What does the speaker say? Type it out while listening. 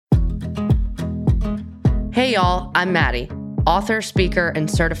Hey y'all, I'm Maddie, author, speaker, and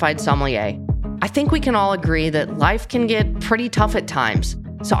certified sommelier. I think we can all agree that life can get pretty tough at times.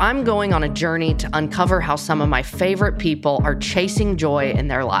 So I'm going on a journey to uncover how some of my favorite people are chasing joy in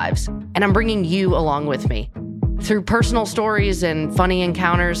their lives. And I'm bringing you along with me. Through personal stories and funny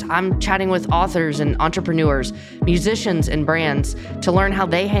encounters, I'm chatting with authors and entrepreneurs, musicians and brands to learn how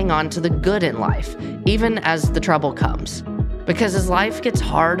they hang on to the good in life, even as the trouble comes. Because as life gets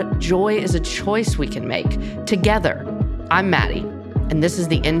hard, joy is a choice we can make together. I'm Maddie, and this is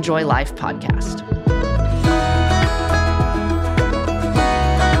the Enjoy Life podcast.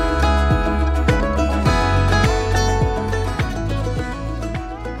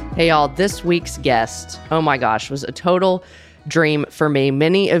 Hey y'all, this week's guest, oh my gosh, was a total dream for me.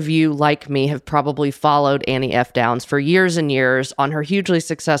 Many of you, like me, have probably followed Annie F. Downs for years and years on her hugely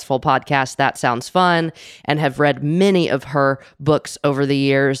successful podcast, That Sounds Fun, and have read many of her books over the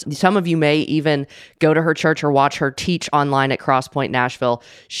years. Some of you may even go to her church or watch her teach online at Crosspoint Nashville.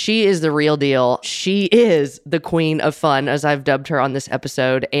 She is the real deal. She is the queen of fun, as I've dubbed her on this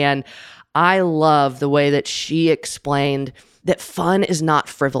episode. And I love the way that she explained that fun is not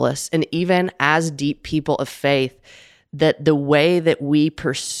frivolous. And even as deep people of faith, that the way that we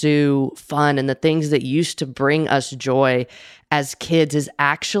pursue fun and the things that used to bring us joy as kids is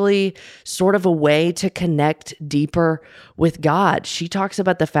actually sort of a way to connect deeper with God. She talks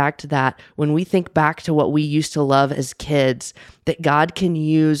about the fact that when we think back to what we used to love as kids, that God can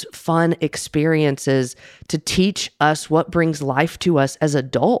use fun experiences to teach us what brings life to us as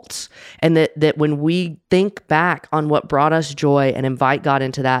adults. And that when we think back on what brought us joy and invite God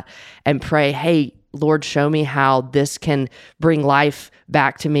into that and pray, hey, Lord, show me how this can bring life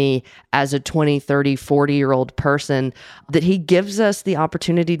back to me as a 20, 30, 40-year-old person, that he gives us the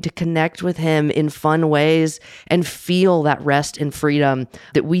opportunity to connect with him in fun ways and feel that rest and freedom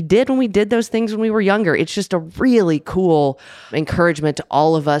that we did when we did those things when we were younger. It's just a really cool encouragement to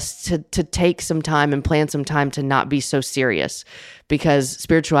all of us to take some time and plan some time to not be so serious, because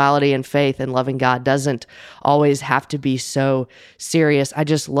spirituality and faith and loving God doesn't always have to be so serious. I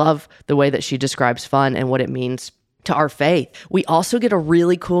just love the way that she describes fun and what it means to our faith. We also get a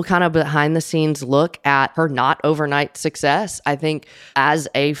really cool kind of behind the scenes look at her not overnight success. I think as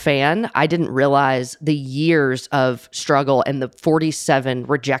a fan, I didn't realize the years of struggle and the 47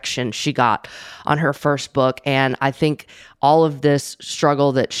 rejections she got on her first book. And I think all of this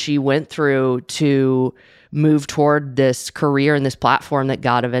struggle that she went through to move toward this career and this platform that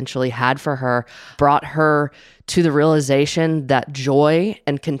God eventually had for her brought her to the realization that joy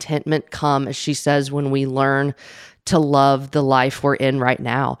and contentment come, as she says, when we learn to love the life we're in right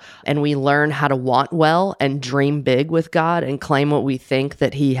now. And we learn how to want well and dream big with God and claim what we think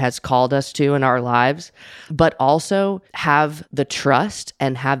that he has called us to in our lives, but also have the trust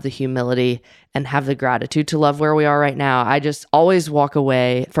and have the humility and have the gratitude to love where we are right now. I just always walk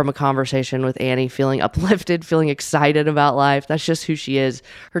away from a conversation with Annie feeling uplifted, feeling excited about life. That's just who she is.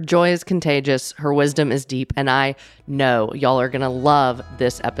 Her joy is contagious. Her wisdom is deep. And I know y'all are going to love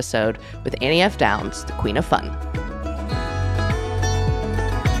this episode with Annie F. Downs, the Queen of Fun.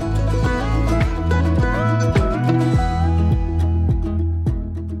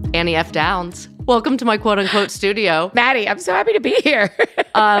 Annie F. Downs, welcome to my quote-unquote studio. Maddie, I'm so happy to be here.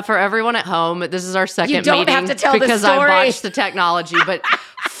 For everyone at home, this is our second meeting. You don't have to tell the story. Because I botched the technology, but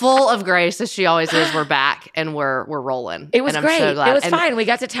full of grace, as she always is, we're back and we're rolling. It was great. So glad. It was fine. We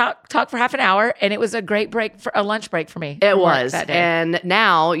got to talk for half an hour, and it was a great break, for a lunch break for me. It was. That day. And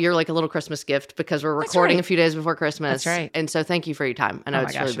now you're like a little Christmas gift because we're recording a few days before Christmas. That's right. And so thank you for your time. I know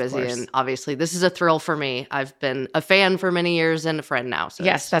it's really busy, and obviously this is a thrill for me. I've been a fan for many years and a friend now. So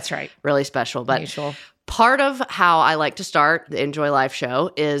yes, that's right. Really special. But unusual. Part of how I like to start the Enjoy Life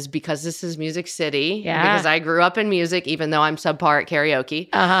show is because this is Music City. Yeah. Because I grew up in music, even though I'm subpar at karaoke.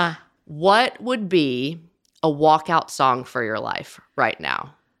 Uh-huh. What would be a walkout song for your life right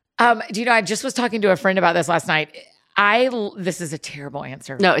now? Do you know, I just was talking to a friend about this last night. This is a terrible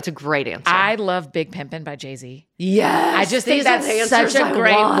answer. No, it's a great answer. I love Big Pimpin' by Jay-Z. Yes. I just think that's such a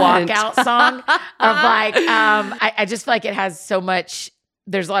great walkout song of like, I just feel like it has so much,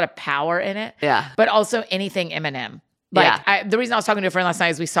 there's a lot of power in it. Yeah. But also anything Eminem. Like the reason I was talking to a friend last night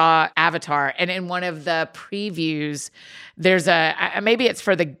is we saw Avatar, and in one of the previews, there's maybe it's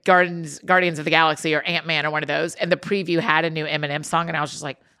for the Guardians of the Galaxy or Ant-Man or one of those, and the preview had a new Eminem song, and I was just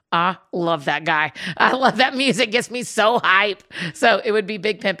like, I love that guy. I love that music. Gets me so hype. So it would be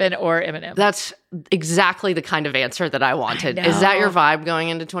Big Pimpin' or Eminem. That's exactly the kind of answer that I wanted. Is that your vibe going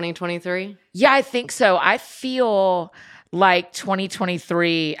into 2023? Yeah, I think so. I feel like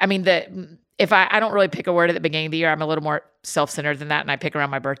 2023, I mean, if I don't really pick a word at the beginning of the year, I'm a little more self-centered than that. And I pick around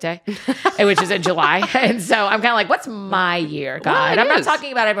my birthday, which is in July. And so I'm kind of like, what's my year, God? I'm not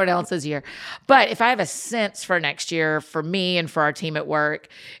talking about everyone else's year. But if I have a sense for next year, for me and for our team at work,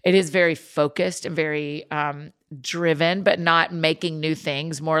 it is very focused and very driven, but not making new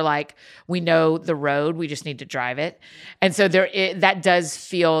things. More like we know the road, we just need to drive it. And so that does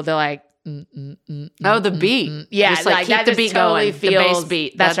feel the the beat. Yeah, just like keep the beat totally going. The bass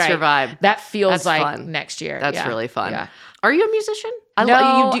beat. That's right. your vibe. That feels That's like fun. next year. That's really fun. Yeah. Are you a musician?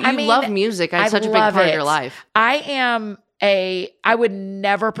 No, you love music. It's such a big part of your life. I would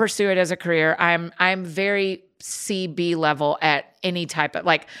never pursue it as a career. I'm very CB level at any type of,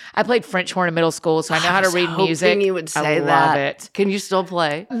 like, I played French horn in middle school, so I know how to read music. You would say that. I love it. Can you still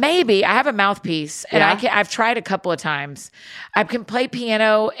play? Maybe. I have a mouthpiece, and I've tried a couple of times. I can play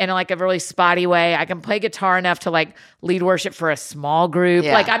piano in like a really spotty way. I can play guitar enough to like lead worship for a small group.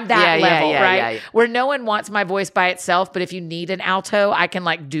 Yeah. Like I'm that level, right? Yeah. Where no one wants my voice by itself, but if you need an alto, I can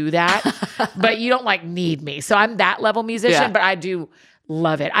like do that. But you don't like need me. So I'm that level musician, but I do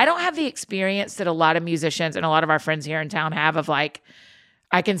love it. I don't have the experience that a lot of musicians and a lot of our friends here in town have of like,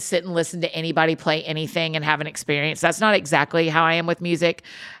 I can sit and listen to anybody play anything and have an experience. That's not exactly how I am with music.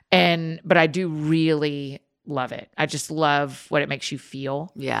 But I do really love it. I just love what it makes you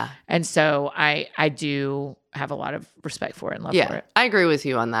feel. Yeah. And so I do have a lot of respect for it and love for it. I agree with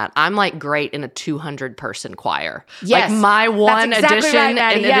you on that. I'm like great in a 200 person choir. Yes. Like my one addition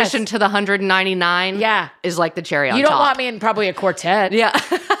right, in addition to the 199 is like the cherry on top. You don't want me in probably a quartet. Yeah.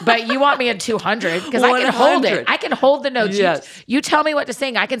 But you want me in 200 because I can hold it. I can hold the notes. Yes. You tell me what to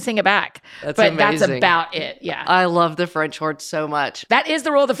sing, I can sing it back. That's amazing. That's about it. Yeah. I love the French horn so much. That is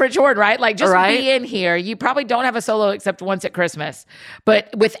the rule of the French horn, right? Like just be in here. You probably don't have a solo except once at Christmas.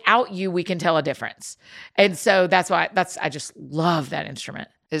 But without you, we can tell a difference. And so that's why I just love that instrument.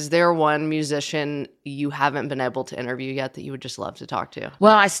 Is there one musician you haven't been able to interview yet that you would just love to talk to?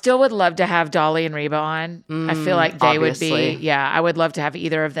 Well, I still would love to have Dolly and Reba on. I feel like they would be. Yeah, I would love to have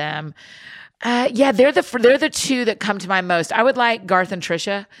either of them. They're the two that come to mind most. I would like Garth and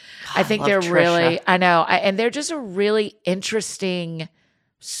Trisha. I think they're Trisha. Really, I know, and they're just a really interesting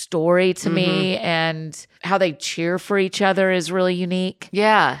story to me, and how they cheer for each other is really unique.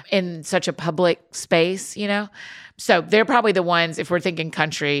 Yeah, in such a public space, you know. So they're probably the ones, if we're thinking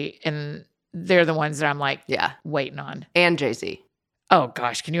country, and they're the ones that I'm like, waiting on. And Jay-Z. Oh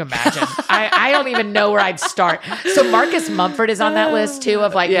gosh, can you imagine? I don't even know where I'd start. So Marcus Mumford is on that list too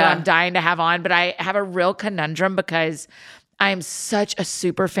of like, who I'm dying to have on, but I have a real conundrum because I am such a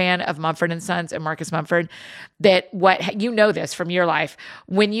super fan of Mumford & Sons and Marcus Mumford that you know this from your life.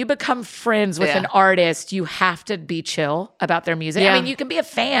 When you become friends with an artist, you have to be chill about their music. I mean, you can be a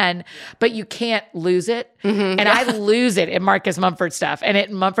fan, but you can't lose it. And I lose it in Marcus Mumford stuff and at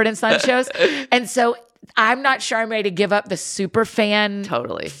Mumford & Sons shows. And so I'm not sure I'm ready to give up the super fan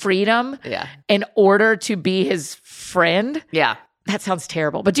freedom in order to be his friend. Yeah. That sounds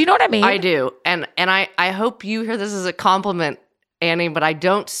terrible, but do you know what I mean? I do. And I hope you hear this as a compliment, Annie, but I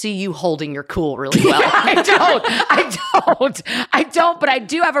don't see you holding your cool really well. I don't, but I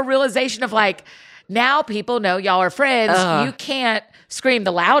do have a realization of like, now people know y'all are friends. You can't scream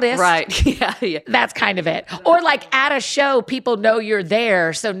the loudest. Right. Yeah. That's kind of it. Or like at a show, people know you're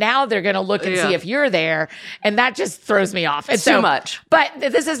there. So now they're going to look and see if you're there. And that just throws me off. It's too much. But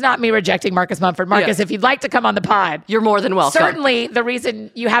this is not me rejecting Marcus Mumford. Marcus, if you'd like to come on the pod, you're more than welcome. Certainly the reason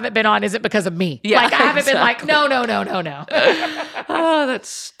you haven't been on isn't because of me. Yeah, like I haven't been like, no. Oh,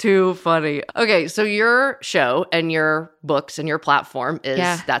 that's too funny. Okay. So your show and your books and your platform is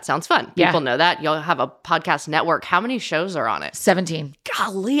That Sounds Fun. People know that. You'll have a podcast network. How many shows are on it? 17.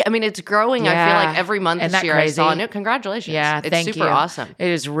 Golly. I mean, it's growing. I feel like every month this year I saw a new. Congratulations. Yeah, it's super awesome. It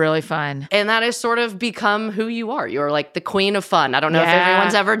is really fun. And that has sort of become who you are. You're like the queen of fun. I don't know if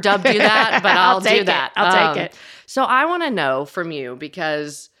everyone's ever dubbed you that, but I'll do that. I'll take it. So I want to know from you,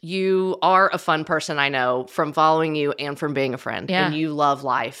 because you are a fun person, I know, from following you and from being a friend. Yeah. And you love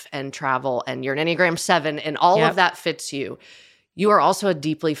life and travel, and you're an Enneagram 7, and all of that fits you. You are also a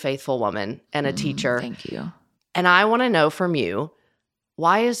deeply faithful woman and a teacher. Thank you. And I want to know from you,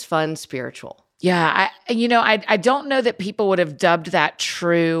 why is fun spiritual? Yeah, I don't know that people would have dubbed that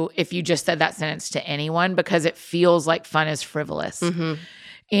true if you just said that sentence to anyone, because it feels like fun is frivolous. Mm-hmm.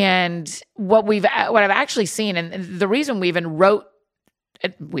 And what I've actually seen, and the reason we even wrote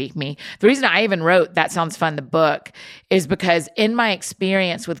the reason I even wrote That Sounds Fun, the book, is because in my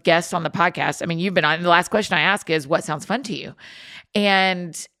experience with guests on the podcast, I mean, you've been on, the last question I ask is, what sounds fun to you?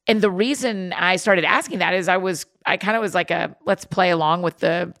 And the reason I started asking that is I kind of was like let's play along with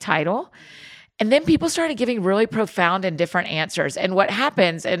the title. And then people started giving really profound and different answers. And what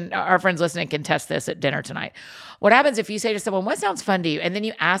happens, and our friends listening can test this at dinner tonight. What happens if you say to someone, what sounds fun to you? And then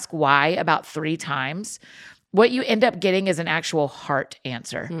you ask why about 3 times, what you end up getting is an actual heart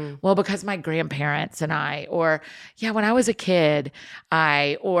answer. Well, because my grandparents and I, or when I was a kid,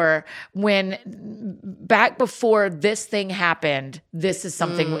 or when back before this thing happened, this is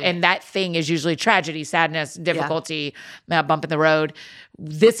something, and that thing is usually tragedy, sadness, difficulty, bump in the road.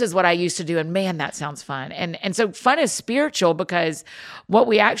 This is what I used to do. And man, that sounds fun. And so fun is spiritual, because what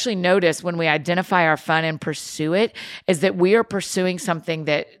we actually notice when we identify our fun and pursue it is that we are pursuing something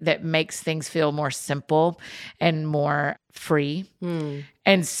that makes things feel more simple and more free.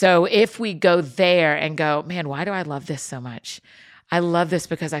 And so if we go there and go, man, why do I love this so much? I love this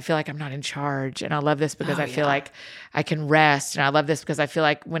because I feel like I'm not in charge. And I love this because I feel like I can rest. And I love this because I feel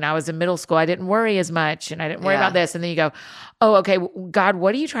like when I was in middle school, I didn't worry as much and I didn't worry about this. And then you go, oh, okay, God,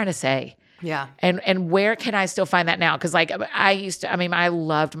 what are you trying to say? Yeah. And where can I still find that now? Because like I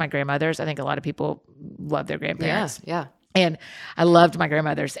loved my grandmothers. I think a lot of people love their grandparents. Yeah. And I loved my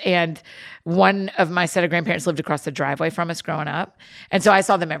grandmothers. And one of my set of grandparents lived across the driveway from us growing up. And so I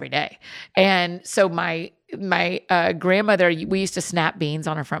saw them every day. And so my grandmother, we used to snap beans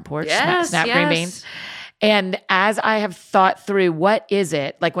on her front porch, snap green beans. And as I have thought through, what is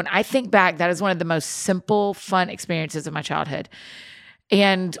it? Like when I think back, that is one of the most simple, fun experiences of my childhood.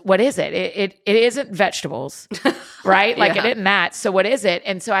 And what is it? It isn't vegetables, right? Like it isn't that. So what is it?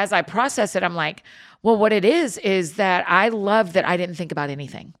 And so as I process it, I'm like, well, what it is that I love that I didn't think about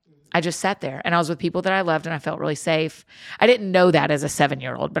anything. I just sat there and I was with people that I loved and I felt really safe. I didn't know that as a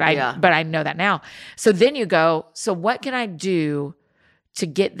 7-year-old, but I know that now. So then you go, so what can I do to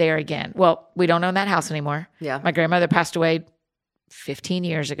get there again? Well, we don't own that house anymore. Yeah. My grandmother passed away 15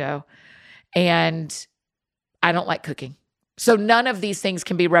 years ago and I don't like cooking. So none of these things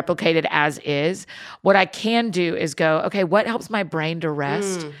can be replicated as is. What I can do is go, okay, what helps my brain to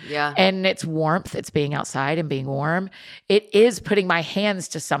rest? And it's warmth. It's being outside and being warm. It is putting my hands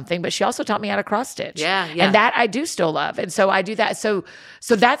to something, but she also taught me how to cross stitch. And that I do still love. And so I do that. So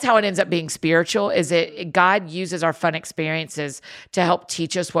that's how it ends up being spiritual, is God uses our fun experiences to help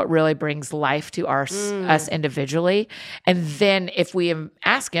teach us what really brings life to us individually. And then if we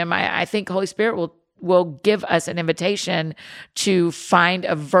ask him, I think Holy Spirit will give us an invitation to find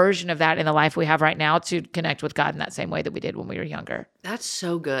a version of that in the life we have right now to connect with God in that same way that we did when we were younger. That's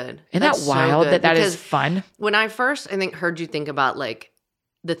so good. Isn't that wild that is fun? When I first, I think, heard you think about like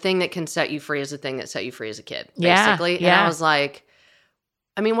the thing that can set you free is the thing that set you free as a kid, basically. And I was like,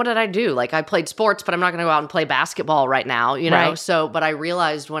 I mean, what did I do? Like I played sports, but I'm not going to go out and play basketball right now, you know? Right. So, but I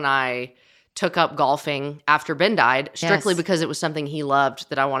realized when I took up golfing after Ben died, strictly because it was something he loved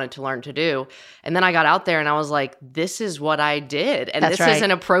that I wanted to learn to do. And then I got out there and I was like, this is what I did. And this is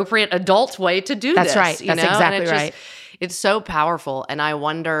an appropriate adult way to do this. That's right. That's exactly right. It's so powerful. And I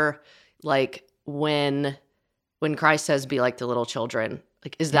wonder, like, when Christ says, be like the little children,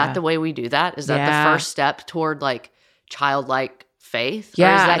 like, is that the way we do that? Is that the first step toward like childlike faith?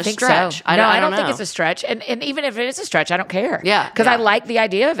 Yeah, or is that I think stretch? so. I don't think it's a stretch. And even if it is a stretch, I don't care. Yeah. Because I like the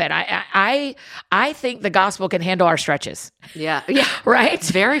idea of it. I think the gospel can handle our stretches. Yeah. Right? It's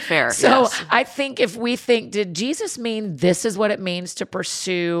very fair. So I think if we think, did Jesus mean this is what it means to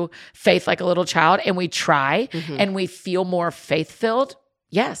pursue faith like a little child, and we try and we feel more faith-filled?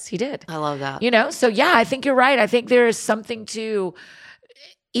 Yes, he did. I love that. You know? So yeah, I think you're right. I think there is something to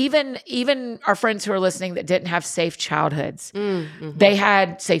even our friends who are listening that didn't have safe childhoods, they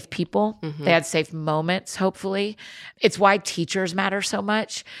had safe people, they had safe moments, hopefully. It's why teachers matter so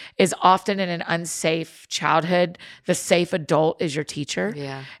much, is often in an unsafe childhood, the safe adult is your teacher.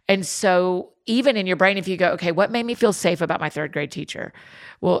 Yeah. And so even in your brain, if you go, okay, what made me feel safe about my 3rd grade teacher?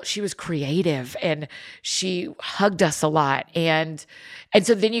 Well, she was creative and she hugged us a lot. And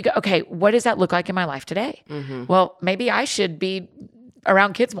so then you go, okay, what does that look like in my life today? Well, maybe I should be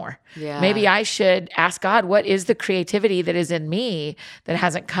around kids more. Yeah. Maybe I should ask God, what is the creativity that is in me that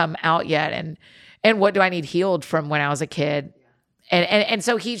hasn't come out yet? And what do I need healed from when I was a kid? And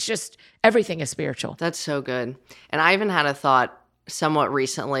so he's just, everything is spiritual. That's so good. And I even had a thought somewhat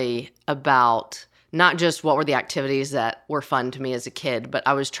recently about not just what were the activities that were fun to me as a kid, but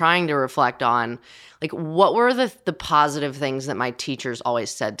I was trying to reflect on like what were the positive things that my teachers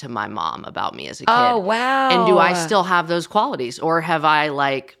always said to my mom about me as a kid. Oh, wow. And do I still have those qualities, or have I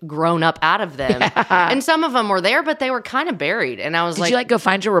like grown up out of them? And some of them were there, but they were kind of buried. And I was Did you like go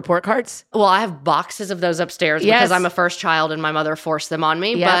find your report cards? Well, I have boxes of those upstairs because I'm a first child and my mother forced them on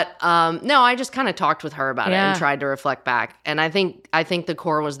me. Yep. But no, I just kind of talked with her about it and tried to reflect back. And I think the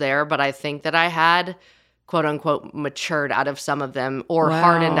core was there, but I think that I had quote unquote matured out of some of them or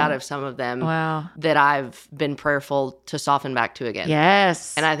hardened out of some of them that I've been prayerful to soften back to again.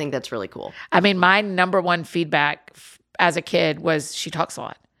 Yes. And I think that's really cool. I mean, my number one feedback as a kid was she talks a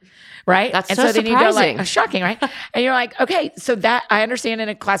lot. Right? That's and so then surprising. you go like, shocking, right? And you're like, okay, so that I understand in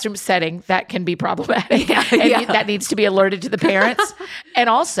a classroom setting that can be problematic. That needs to be alerted to the parents. And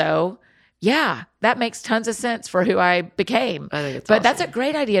also, that makes tons of sense for who I became. I think it's but awesome. That's a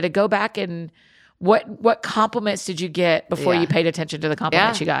great idea to go back and what compliments did you get before you paid attention to the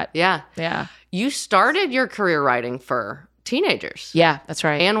compliments you got? Yeah. Yeah. You started your career writing for teenagers. Yeah, that's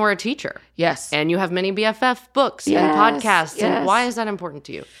right. And were a teacher. Yes. And you have many BFF books and podcasts. Yes. And why is that important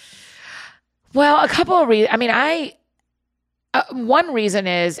to you? Well, a couple of reasons. I mean, one reason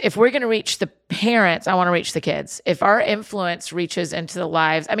is if we're going to reach the parents, I want to reach the kids. If our influence reaches into the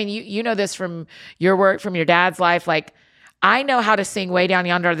lives, I mean, you know this from your work, from your dad's life. Like, I know how to sing Way Down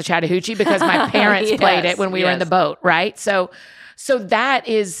Yonder of the Chattahoochee because my parents played it when we were in the boat, right? So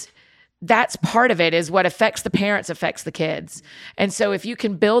that's part of it, is what affects the parents affects the kids. And so if you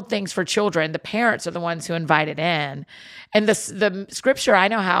can build things for children, the parents are the ones who invite it in. And the scripture I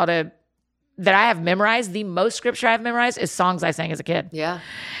know that I have memorized, the most scripture I've memorized is songs I sang as a kid. Yeah.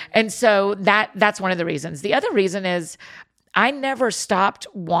 And so that's one of the reasons. The other reason is I never stopped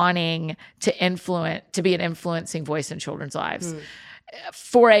wanting to be an influencing voice in children's lives.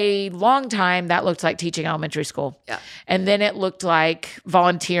 For a long time, that looked like teaching elementary school. Yeah. And then it looked like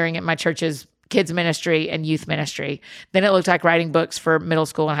volunteering at my church's kids ministry and youth ministry. Then it looked like writing books for middle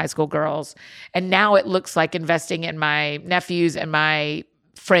school and high school girls. And now it looks like investing in my nephews and my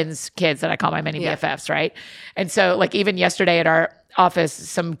friends' kids that I call my mini BFFs, right? And so like even yesterday at our office,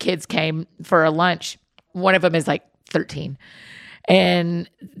 some kids came for a lunch. One of them is like 13. And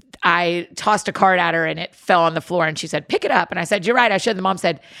I tossed a card at her and it fell on the floor and she said, pick it up. And I said, you're right, I should. The mom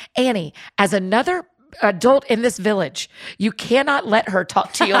said, Annie, as another adult in this village, you cannot let her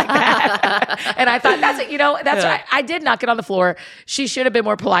talk to you like that. And I thought, that's right. I did knock it on the floor. She should have been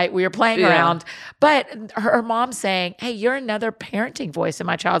more polite. We were playing around. But her mom saying, hey, you're another parenting voice in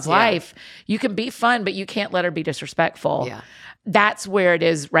my child's life. You can be fun, but you can't let her be disrespectful. Yeah. That's where it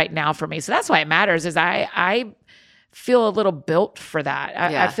is right now for me. So that's why it matters, is I feel a little built for that.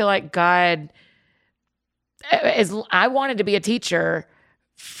 I feel like God I wanted to be a teacher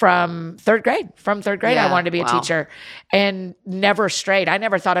from third grade. I wanted to be a teacher and never strayed. I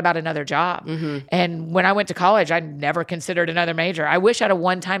never thought about another job. Mm-hmm. And when I went to college, I never considered another major. I wish I'd have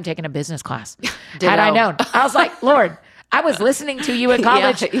one time taken a business class. Had I known. I was like, Lord, I was listening to you in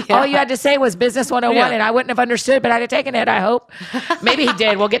college. All you had to say was Business 101, and I wouldn't have understood, but I'd have taken it, I hope. Maybe he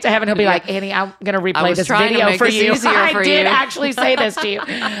did. We'll get to heaven. He'll be like, Annie, I'm going to replay this video for you. I did actually say this to you.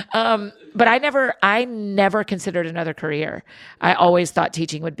 But I never considered another career. I always thought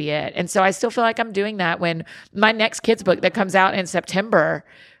teaching would be it. And so I still feel like I'm doing that. When my next kids book that comes out in September,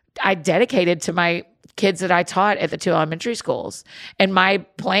 I dedicated to my kids that I taught at the 2 elementary schools. And my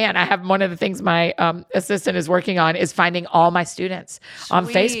plan, I have one of the things my assistant is working on is finding all my students on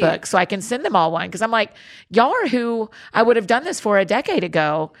Facebook so I can send them all one. Because I'm like, y'all are who I would have done this for a decade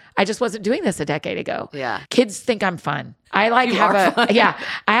ago. I just wasn't doing this a decade ago. Yeah. Kids think I'm fun. I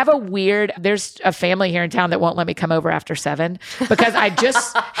have a weird, there's a family here in town that won't let me come over after 7 because I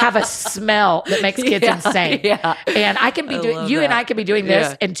just have a smell that makes kids insane. Yeah. And I can be and I can be doing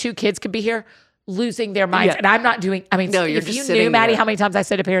this and 2 kids could be here losing their minds. And I'm not doing, if you knew, Maddie, how many times I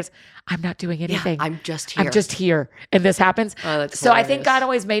said to parents, I'm not doing anything. Yeah, I'm just here. And this happens. Oh, that's so hilarious. I think God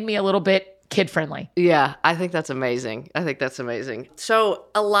always made me a little bit kid-friendly. Yeah, I think that's amazing. So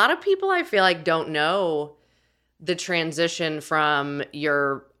a lot of people I feel like don't know the transition from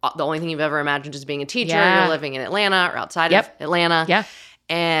the only thing you've ever imagined is being a teacher. You're living in Atlanta or outside of Atlanta. Yeah.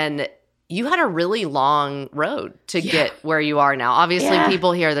 And you had a really long road to get where you are now. Obviously,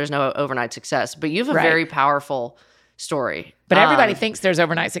 people hear there's no overnight success, but you have a very powerful story. But everybody thinks there's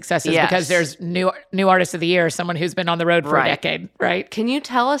overnight successes because there's new artist of the year, someone who's been on the road for a decade, right? Can you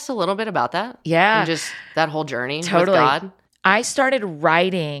tell us a little bit about that? Yeah. And just that whole journey with God? I started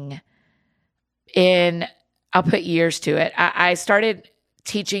writing I'll put years to it. I started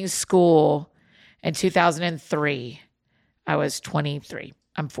teaching school in 2003. I was 23.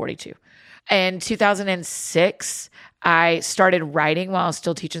 I'm 42. In 2006, I started writing while I was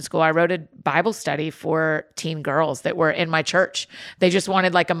still teaching school. I wrote a Bible study for teen girls that were in my church. They just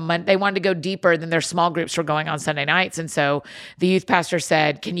wanted they wanted to go deeper than their small groups were going on Sunday nights. And so the youth pastor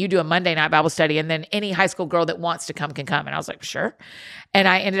said, can you do a Monday night Bible study? And then any high school girl that wants to come can come. And I was like, sure. And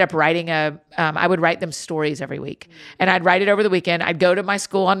I ended up writing I would write them stories every week. And I'd write it over the weekend. I'd go to my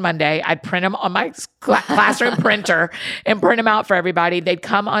school on Monday. I'd print them on my classroom printer and print them out for everybody. They'd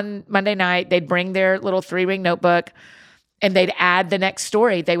come on Monday night, they'd bring their little 3-ring notebook, and they'd add the next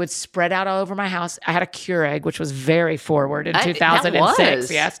story. They would spread out all over my house. I had a Keurig, which was very forward in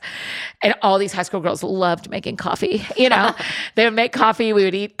 2006. Yes. And all these high school girls loved making coffee. You know, they would make coffee. We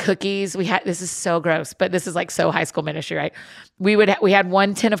would eat cookies. This is so gross, but this is like so high school ministry, right? We had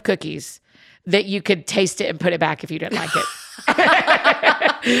 1 tin of cookies that you could taste it and put it back if you didn't like it.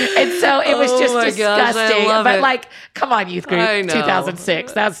 And so it was just disgusting. But like, come on, youth group,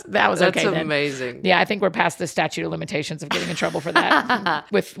 2006. That was okay. That's amazing. Yeah, I think we're past the statute of limitations of getting in trouble for that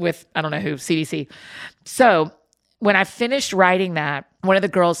with I don't know who, CDC. So when I finished writing that, one of the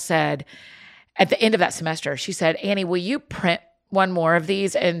girls said at the end of that semester, she said, Annie, will you print one more of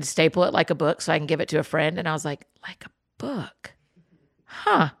these and staple it like a book so I can give it to a friend? And I was like a book?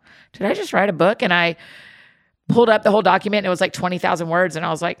 Huh. Did I just write a book? And I pulled up the whole document and it was like 20,000 words. And I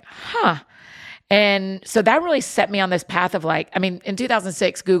was like, huh. And so that really set me on this path of like, I mean, in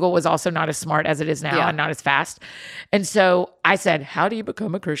 2006, Google was also not as smart as it is now and not as fast. And so I said, how do you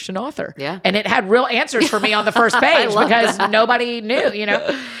become a Christian author? Yeah. And it had real answers for me on the first page because nobody knew, you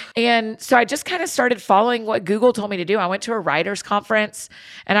know? And so I just kind of started following what Google told me to do. I went to a writer's conference,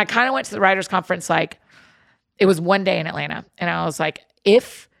 and I kind of went to the writer's conference like, it was one day in Atlanta. And I was like,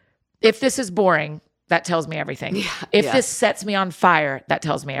 if this is boring, that tells me everything. Yeah, if this sets me on fire, that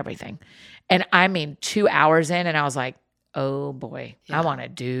tells me everything. And I mean, 2 hours in, and I was like, oh boy, I want to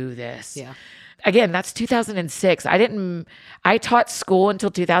do this. Yeah. Again, that's 2006. I taught school until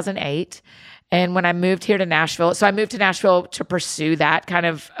 2008. And when I moved here to Nashville, so I moved to Nashville to pursue that kind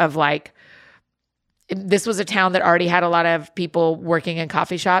of like, this was a town that already had a lot of people working in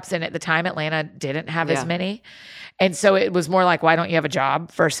coffee shops. And at the time, Atlanta didn't have as many. And so it was more like, why don't you have a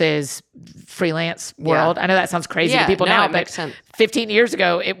job versus freelance world? I know that sounds crazy to people now, but 15 years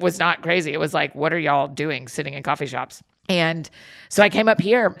ago, it was not crazy. It was like, what are y'all doing sitting in coffee shops? And so I came up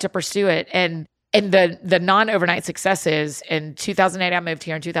here to pursue it. And the non-overnight successes, in 2008, I moved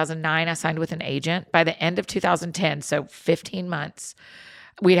here. In 2009, I signed with an agent. By the end of 2010, so 15 months,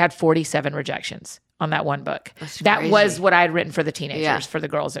 we'd had 47 rejections on that one book. That was what I had written for the teenagers, for the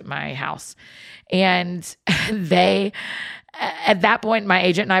girls at my house. And at that point, my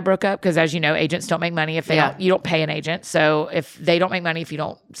agent and I broke up because, as you know, agents don't make money if you don't pay an agent. So if they don't make money if you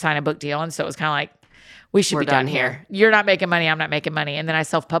don't sign a book deal. And so it was kind of like, we should be done here. You're not making money. I'm not making money. And then I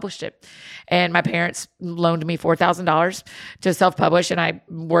self-published it. And my parents loaned me $4,000 to self-publish. And I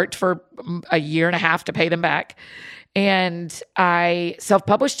worked for a year and a half to pay them back. And I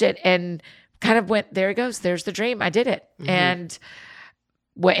self-published it and kind of went, there it goes. There's the dream. I did it. Mm-hmm. And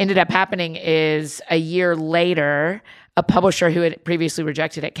what ended up happening is a year later, a publisher who had previously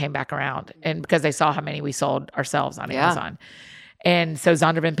rejected it came back around, and because they saw how many we sold ourselves on Amazon. And so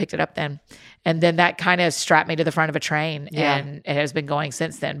Zondervan picked it up then. And then that kind of strapped me to the front of a train, and it has been going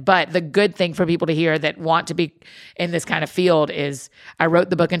since then. But the good thing for people to hear that want to be in this kind of field is I wrote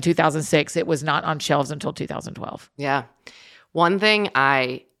the book in 2006. It was not on shelves until 2012. Yeah. One thing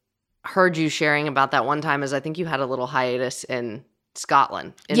I heard you sharing about that one time is I think you had a little hiatus in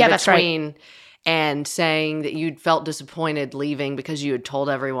Scotland. That's right. And saying that you'd felt disappointed leaving because you had told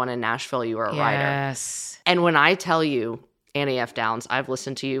everyone in Nashville you were a writer. Yes. And when I tell you, Annie F. Downs, I've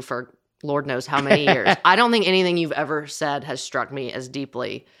listened to you for Lord knows how many years. I don't think anything you've ever said has struck me as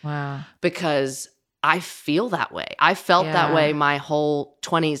deeply. Wow. Because I feel that way. I felt that way my whole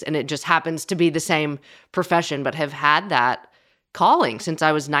 20s, and it just happens to be the same profession, but have had that calling since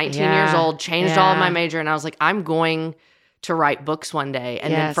I was 19 years old, changed all of my major, and I was like, I'm going to write books one day.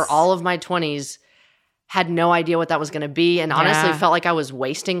 And then for all of my 20s, had no idea what that was going to be, and honestly felt like I was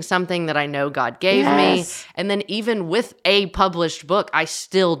wasting something that I know God gave me. And then even with a published book, I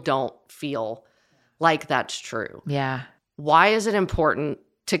still don't feel like that's true. Yeah. Why is it important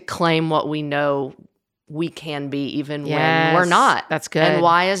to claim what we know we can be even when we're not? That's good. And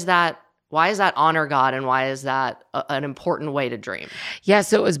why is that honor God, and why is that an important way to dream? Yeah,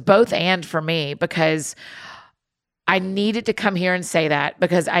 so it was both and for me, because I needed to come here and say that,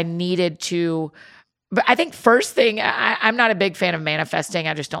 because I needed to. But I think first thing, I'm not a big fan of manifesting.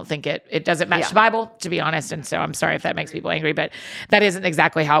 I just don't think it doesn't match the Bible, to be honest. And so I'm sorry if that makes people angry, but that isn't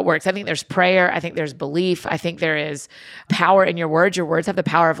exactly how it works. I think there's prayer. I think there's belief. I think there is power in your words. Your words have the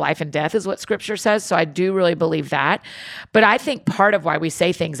power of life and death, is what scripture says. So I do really believe that. But I think part of why we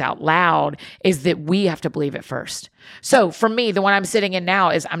say things out loud is that we have to believe it first. So for me, the one I'm sitting in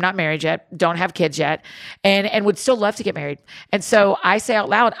now is I'm not married yet, don't have kids yet, and would still love to get married. And so I say out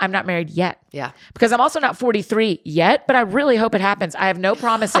loud, I'm not married yet. Yeah. Because I'm also not 43 yet, but I really hope it happens. I have no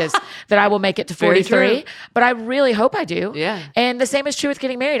promises that I will make it to 43, but I really hope I do. Yeah. And the same is true with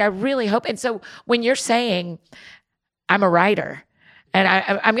getting married. I really hope. And so when you're saying I'm a writer, and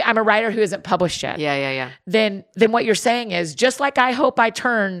I'm a writer who isn't published yet. Yeah. Then what you're saying is, just like I hope I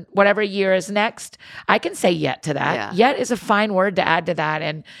turn whatever year is next, I can say yet to that. Yeah. Yet is a fine word to add to that.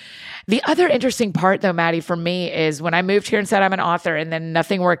 And the other interesting part, though, Maddie, for me is when I moved here and said I'm an author, and then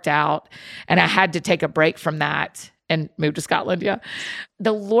nothing worked out, and I had to take a break from that and move to Scotland. Yeah.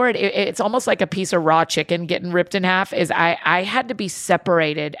 The Lord, it's almost like a piece of raw chicken getting ripped in half. Is I had to be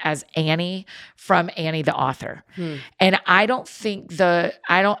separated as Annie from Annie, the author. And I think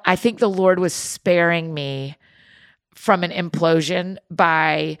the Lord was sparing me from an implosion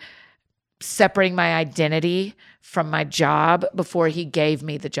by separating my identity from my job before he gave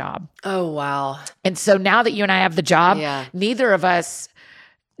me the job. Oh, wow. And so now that you and I have the job, neither of us,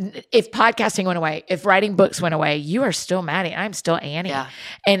 if podcasting went away, if writing books went away, you are still Maddie. I'm still Annie. Yeah.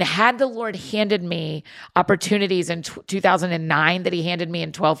 And had the Lord handed me opportunities in 2009 that he handed me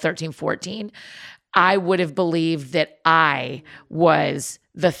in 12, 13, 14, I would have believed that I was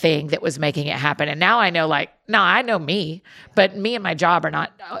the thing that was making it happen. And now I know, I know me, but me and my job are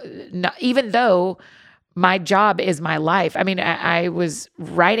not even though my job is my life. I mean, I was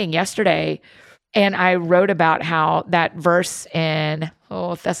writing yesterday, and I wrote about how that verse in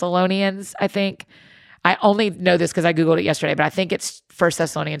Thessalonians, I think. I only know this because I Googled it yesterday, but I think it's 1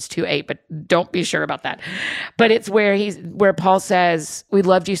 Thessalonians 2:8, but don't be sure about that. But it's where Paul says, we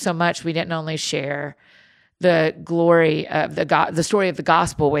loved you so much, we didn't only share the glory of the story of the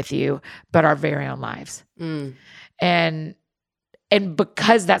gospel with you, but our very own lives. And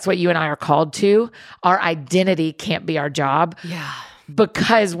because that's what you and I are called to, our identity can't be our job. Yeah.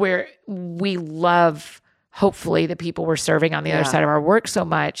 Because we love, hopefully, the people we're serving on the other side of our work so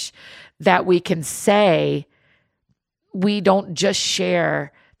much that we can say, we don't just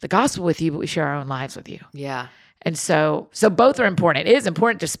share the gospel with you, but we share our own lives with you. Yeah. And so both are important. It is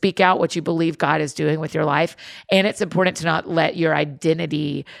important to speak out what you believe God is doing with your life. And it's important to not let your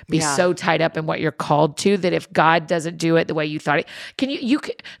identity be so tied up in what you're called to that if God doesn't do it the way you thought it, you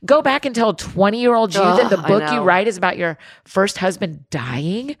can go back and tell 20-year-old you that the book you write is about your first husband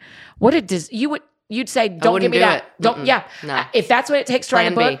dying? You'd say, don't give me that. Don't, no. If that's what it takes to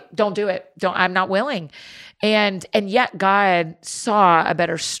write a book, don't do it. I'm not willing. And yet God saw a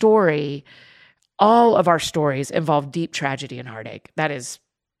better story. All of our stories involve deep tragedy and heartache. That is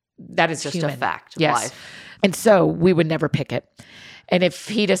just human. A fact of life. And so we would never pick it. And if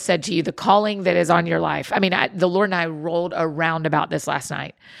he just said to you, the calling that is on your life, I mean, the Lord and I rolled around about this last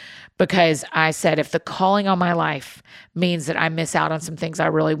night because I said, if the calling on my life means that I miss out on some things I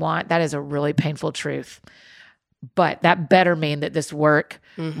really want, that is a really painful truth. But that better mean that this work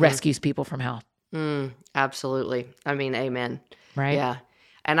rescues people from hell. Absolutely. I mean, amen. Right? Yeah.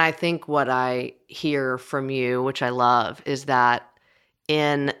 And I think what I hear from you, which I love, is that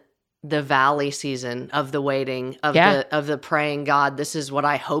in the valley season of the waiting, of the praying, God, this is what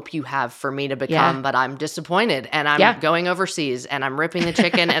I hope you have for me to become, but I'm disappointed and I'm going overseas and I'm ripping the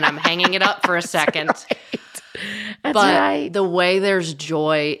chicken and I'm hanging it up for a second. That's but right. The way there's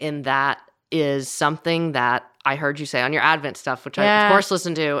joy in that is something that I heard you say on your Advent stuff, which I, of course,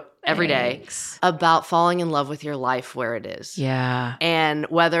 listen to every day, about falling in love with your life where it is. Yeah. And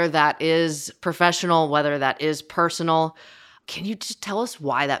whether that is professional, whether that is personal, can you just tell us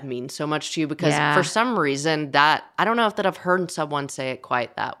why that means so much to you? Because for some reason that, I don't know if that I've heard someone say it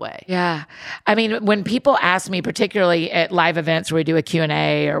quite that way. Yeah. I mean, when people ask me, particularly at live events where we do a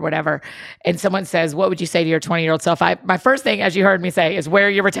Q&A or whatever, and someone says, what would you say to your 20-year-old self? My first thing, as you heard me say, is wear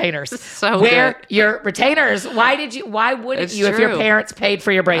your retainers. Wear your retainers. Why wouldn't you if your parents paid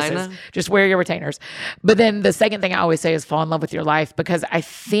for your braces? Just wear your retainers. But then the second thing I always say is fall in love with your life, because I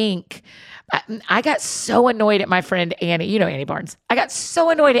think I got so annoyed at my friend Annie. You know Annie Barnes. I got so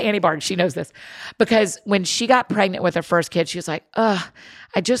annoyed at Annie Barnes. She knows this. Because when she got pregnant with her first kid, she was like, I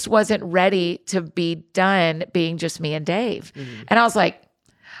just wasn't ready to be done being just me and Dave. And I was like,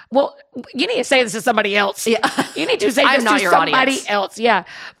 well, you need to say this to somebody else. Yeah. You need to say this to somebody else. Yeah.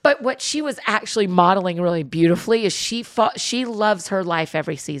 But what she was actually modeling really beautifully is she loves her life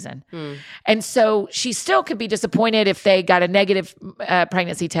every season. And so she still could be disappointed if they got a negative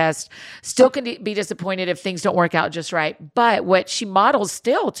pregnancy test, still can be disappointed if things don't work out just right. But what she models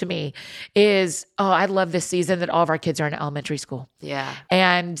still to me is, I love this season that all of our kids are in elementary school. Yeah.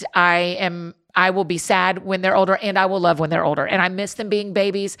 And I will be sad when they're older, and I will love when they're older. And I miss them being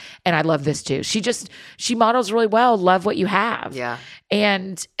babies, and I love this too. She models really well, love what you have. Yeah.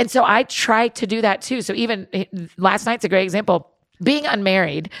 And so I try to do that too. So even last night's a great example. Being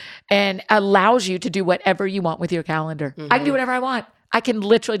unmarried and allows you to do whatever you want with your calendar. I can do whatever I want. I can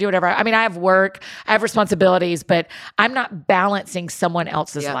literally do whatever. I mean, I have work, I have responsibilities, but I'm not balancing someone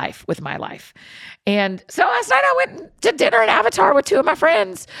else's life with my life. And so last night I went to dinner at Avatar with two of my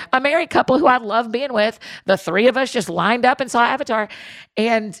friends, a married couple who I love being with. The three of us just lined up and saw Avatar,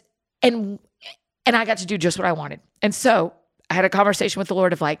 and I got to do just what I wanted. And so I had a conversation with the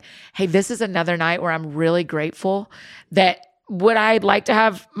Lord of like, hey, this is another night where I'm really grateful that would I like to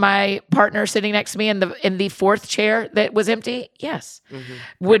have my partner sitting next to me in the fourth chair that was empty? Yes. Mm-hmm.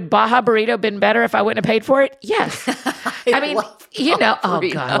 Would Baja Burrito been better if I wouldn't have paid for it? Yes. I mean, you know, oh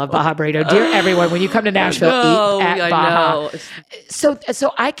God, I love Baja Burrito. Dear everyone, when you come to Nashville, eat at Baja.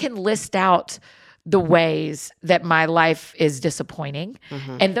 So I can list out the ways that my life is disappointing,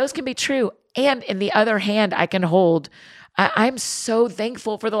 and those can be true. And in the other hand, I can hold, I'm so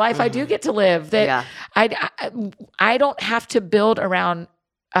thankful for the life I do get to live, that I don't have to build around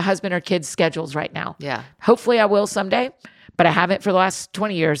a husband or kids' schedules right now. Yeah. Hopefully I will someday, but I haven't for the last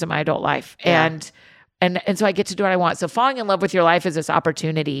 20 years of my adult life. Yeah. And so I get to do what I want. So falling in love with your life is this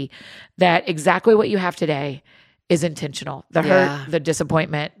opportunity that exactly what you have today is intentional. The hurt, the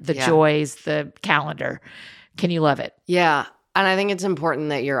disappointment, the joys, the calendar. Can you love it? Yeah. And I think it's important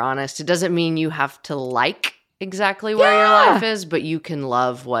that you're honest. It doesn't mean you have to like exactly where your life is, but you can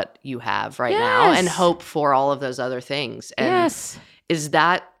love what you have right now and hope for all of those other things. And is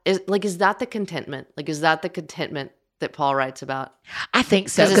that the contentment? Like, is that the contentment that Paul writes about? I think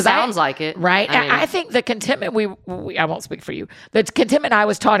so. Because it sounds like it. Right. I think the contentment I won't speak for you. The contentment I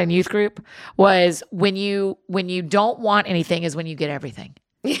was taught in youth group was when you don't want anything is when you get everything.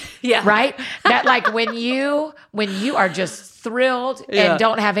 Yeah. Right? That like when you are just thrilled and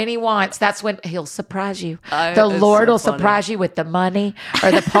don't have any wants, that's when he'll surprise you. The Lord will surprise you with the money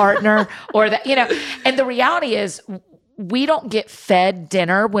or the partner or the, you know, and the reality is we don't get fed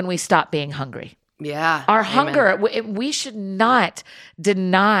dinner when we stop being hungry. Yeah. Our hunger, we should not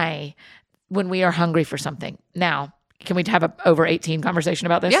deny when we are hungry for something. Now, can we have a over 18 conversation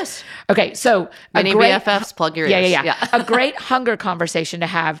about this? Yes. Okay, so many BFFs, plug your ears. Yeah. A great hunger conversation to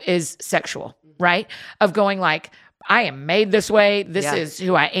have is sexual, right? Of going like, I am made this way. This is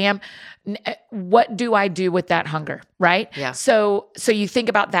who I am. What do I do with that hunger, right? Yeah. So you think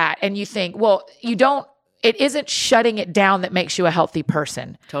about that and you think, well, it isn't shutting it down that makes you a healthy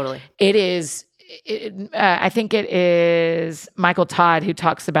person. Totally. It is. I think it is Michael Todd who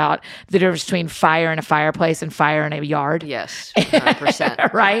talks about the difference between fire in a fireplace and fire in a yard. Yes,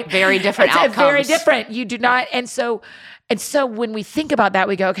 100%. Right? Very different outcomes. Very different. You do not. And so when we think about that,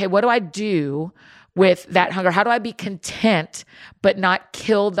 we go, okay, what do I do with that hunger? How do I be content but not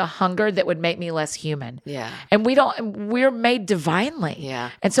kill the hunger that would make me less human? Yeah. And we're made divinely.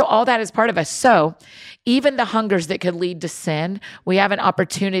 Yeah. And so all that is part of us. So even the hungers that could lead to sin, we have an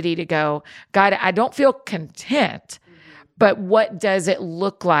opportunity to go, God, I don't feel content, but what does it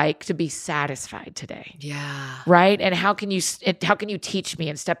look like to be satisfied today? Yeah. Right? And how can you teach me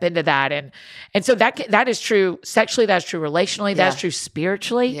and step into that? And so that is true sexually, that's true relationally, that's true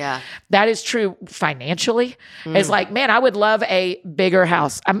spiritually. Yeah. That is true financially. It's like, man, I would love a bigger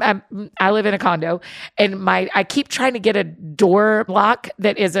house. I live in a condo and I keep trying to get a door lock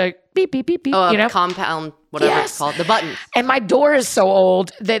that is a beep, beep, beep, beep. Oh, compound, whatever it's called, the button. And my door is so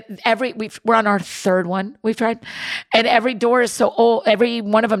old that we're on our third one we've tried. And every door is so old. Every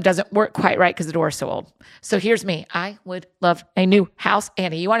one of them doesn't work quite right because the door is so old. So here's me. I would love a new house.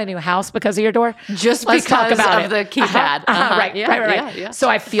 Annie, you want a new house because of your door? Just Let's because talk about of the keypad. Right. Yeah. So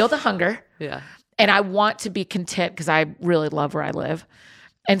I feel the hunger. Yeah. And I want to be content because I really love where I live.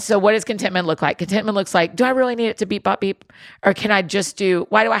 And so what does contentment look like? Contentment looks like, do I really need it to beep, bop, beep? Or can I just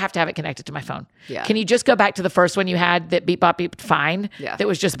why do I have to have it connected to my phone? Yeah. Can you just go back to the first one you had that beep, bop, beep, fine? Yeah. That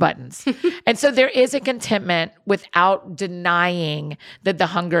was just buttons. And so there is a contentment without denying that the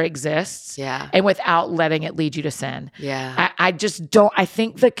hunger exists. Yeah. And without letting it lead you to sin. Yeah. I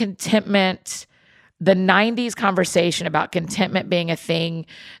think the contentment, the 90s conversation about contentment being a thing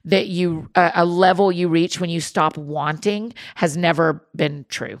that a level you reach when you stop wanting has never been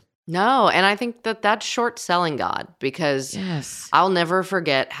true. No. And I think that's short selling God, because I'll never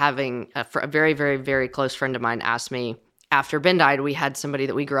forget having a very, very, very close friend of mine ask me, after Ben died, we had somebody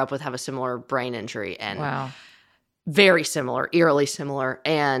that we grew up with have a similar brain injury, and very similar, eerily similar.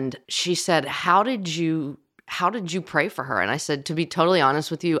 And she said, how did you pray for her? And I said, to be totally honest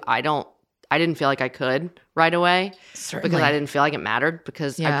with you, I didn't feel like I could right away. Certainly. Because I didn't feel like it mattered,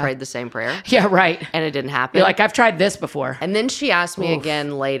 because I prayed the same prayer. Yeah, right. And it didn't happen. You're like, I've tried this before. And then she asked me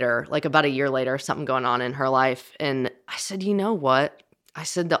again later, like about a year later, something going on in her life. And I said, you know what? I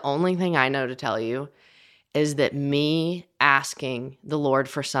said, the only thing I know to tell you is that me asking the Lord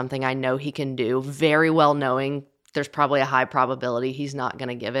for something I know he can do, very well knowing there's probably a high probability he's not going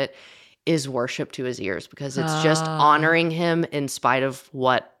to give it, is worship to his ears, because it's just honoring him in spite of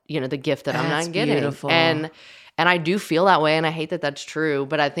what, the gift that I'm not getting. Beautiful. And I do feel that way, and I hate that that's true,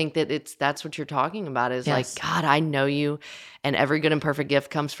 but I think that that's what you're talking about is like, God, I know you, and every good and perfect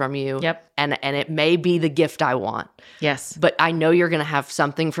gift comes from you. Yep. And it may be the gift I want. Yes. But I know you're going to have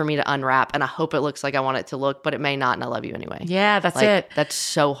something for me to unwrap, and I hope it looks like I want it to look, but it may not, and I love you anyway. Yeah, that's like, it. That's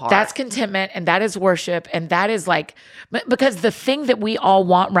so hard. That's contentment, and that is worship, and that is like, because the thing that we all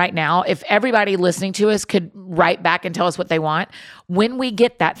want right now, if everybody listening to us could write back and tell us what they want, when we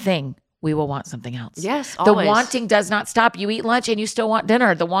get that thing, we will want something else. Yes, The always. wanting does not stop. You eat lunch and you still want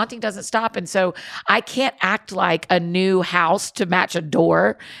dinner. The wanting doesn't stop. And so I can't act like a new house to match a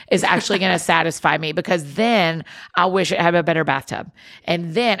door is actually going to satisfy me, because then I wish it had a better bathtub.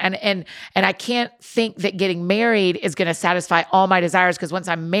 And then, and I can't think that getting married is going to satisfy all my desires, because once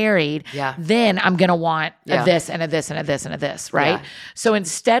I'm married, then I'm going to want a this and a this and a this and a this, right? Yeah. So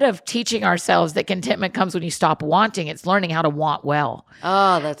instead of teaching ourselves that contentment comes when you stop wanting, it's learning how to want well.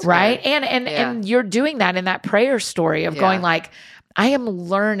 Oh, that's right. good. And you're doing that in that prayer story of going like, I am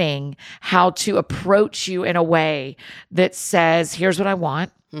learning how to approach you in a way that says, here's what I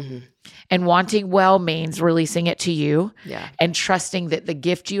want. Mm-hmm. And wanting well means releasing it to you and trusting that the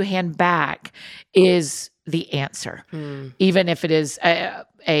gift you hand back is the answer. Even if it is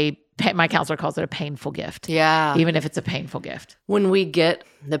my counselor calls it a painful gift. Yeah. Even if it's a painful gift. When we get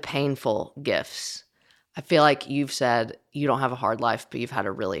the painful gifts, I feel like you've said you don't have a hard life, but you've had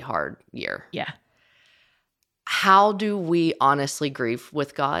a really hard year. Yeah. How do we honestly grieve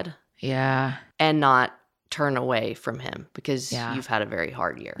with God? Yeah. And not turn away from him, because you've had a very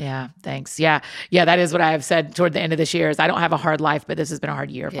hard year. Yeah. Thanks. Yeah. Yeah. That is what I have said toward the end of this year is I don't have a hard life, but this has been a hard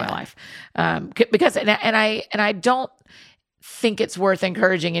year of my life. Because I don't think it's worth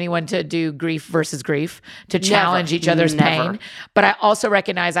encouraging anyone to do grief versus grief, to challenge each other's pain. But I also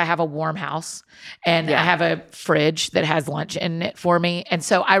recognize I have a warm house and I have a fridge that has lunch in it for me. And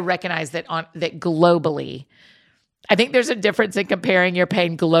so I recognize that that globally, I think there's a difference in comparing your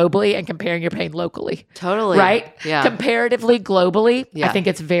pain globally and comparing your pain locally. Totally. Right? Yeah. Comparatively globally, I think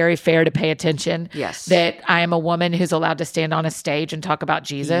it's very fair to pay attention that I am a woman who's allowed to stand on a stage and talk about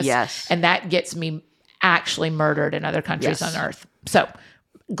Jesus. Yes. And that gets me actually murdered in other countries on earth. So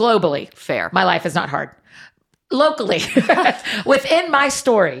globally, fair. My life is not hard. Locally, within my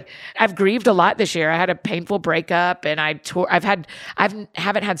story, I've grieved a lot this year. I had a painful breakup, and I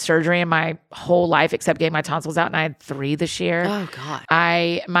haven't had surgery in my whole life except getting my tonsils out, and I had 3 this year. Oh God!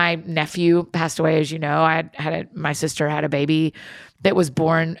 My nephew passed away, as you know. My sister had a baby that was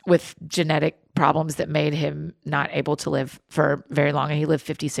born with genetic problems that made him not able to live for very long, and he lived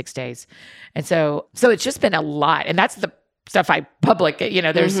 56 days. And so it's just been a lot, and that's the stuff I public,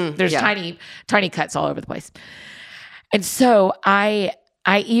 there's tiny cuts all over the place. And so I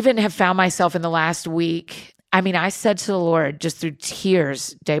even have found myself in the last week. I mean, I said to the Lord just through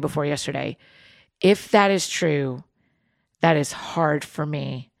tears day before yesterday, if that is true, that is hard for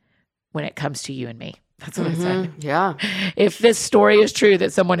me when it comes to you and me. That's what I said. Yeah. If this story is true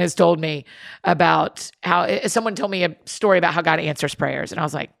that someone has told me about someone told me a story about how God answers prayers. And I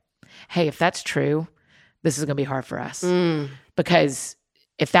was like, hey, if that's true, this is going to be hard for us, because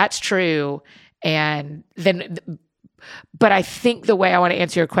if that's true, and then, but I think the way I want to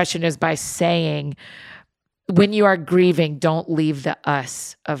answer your question is by saying, when you are grieving, don't leave the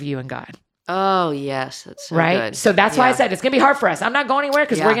us of you and God. Oh yes. That's so right. good. So that's why I said it's going to be hard for us. I'm not going anywhere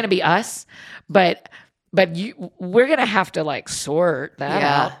because we're going to be us, but we're going to have to like sort that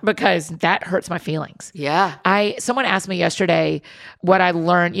out, because that hurts my feelings. Yeah. Someone asked me yesterday what I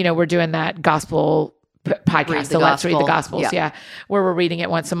learned, we're doing that gospel podcast, Let's Read the Gospels, where we're reading it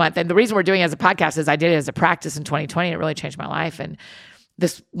once a month. And the reason we're doing it as a podcast is I did it as a practice in 2020. And it really changed my life. And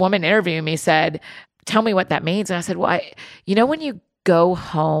this woman interviewing me said, tell me what that means. And I said, well, when you go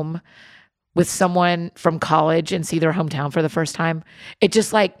home with someone from college and see their hometown for the first time, it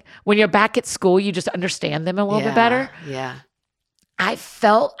just like when you're back at school, you just understand them a little bit better. Yeah. I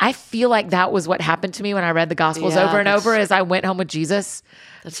feel like that was what happened to me when I read the Gospels over and over as I went home with Jesus.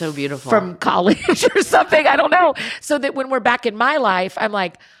 That's so beautiful. From college or something. I don't know. So that when we're back in my life, I'm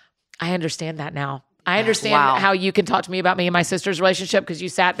like, I understand that now. I understand how you can talk to me about me and my sister's relationship because you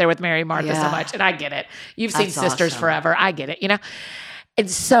sat there with Mary and Martha so much. And I get it. You've seen sisters forever. I get it, And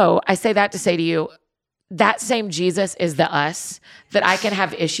so I say that to say to you, that same Jesus is the us that I can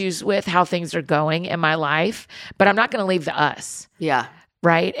have issues with how things are going in my life, but I'm not going to leave the us. Yeah.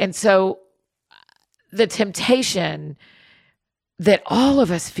 Right. And so the temptation that all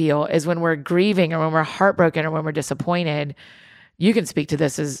of us feel is when we're grieving or when we're heartbroken or when we're disappointed. You can speak to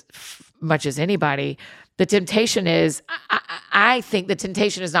this as much as anybody. The temptation is, I think the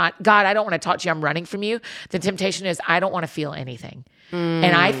temptation is not, God, I don't want to talk to you, I'm running from you. The temptation is, I don't want to feel anything. And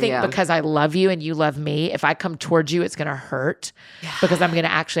I think because I love you and you love me, if I come towards you, it's going to hurt because I'm going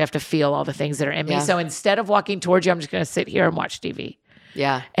to actually have to feel all the things that are in me. So instead of walking towards you, I'm just going to sit here and watch TV.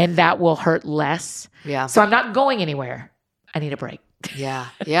 Yeah. And that will hurt less. Yeah. So I'm not going anywhere. I need a break. Yeah.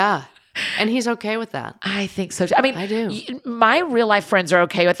 Yeah. And he's okay with that. I think so. I mean, I do. My real life friends are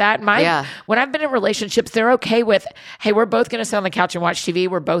okay with that. When I've been in relationships, they're okay with, hey, we're both going to sit on the couch and watch TV.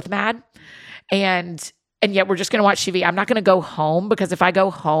 We're both mad. And yet we're just going to watch TV. I'm not going to go home because if I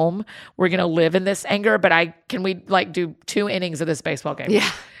go home, we're going to live in this anger. But can we like do 2 innings of this baseball game?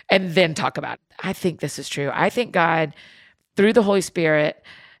 Yeah. And then talk about it. I think this is true. I think God, through the Holy Spirit,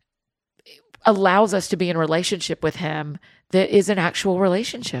 allows us to be in relationship with him that is an actual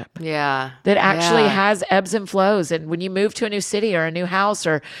relationship. Yeah. That actually has ebbs and flows. And when you move to a new city or a new house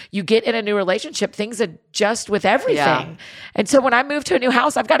or you get in a new relationship, things adjust with everything. Yeah. And so when I move to a new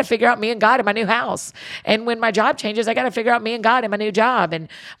house, I've got to figure out me and God in my new house. And when my job changes, I got to figure out me and God in my new job. And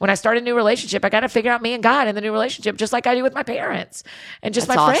when I start a new relationship, I got to figure out me and God in the new relationship, just like I do with my parents and just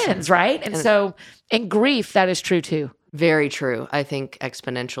my friends, right? And so in grief, that is true too. Very true. I think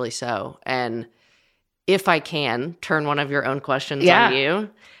exponentially so. And if I can turn one of your own questions on you,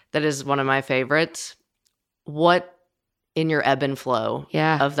 that is one of my favorites. What in your ebb and flow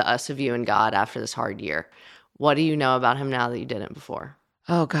of the us of you and God after this hard year, what do you know about him now that you didn't before?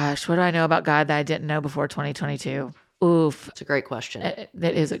 Oh gosh, what do I know about God that I didn't know before 2022? Oof. It's a great question.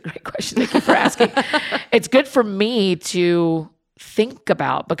 That is a great question. Thank you for asking. It's good for me to think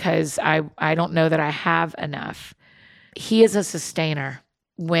about because I don't know that I have enough. He is a sustainer.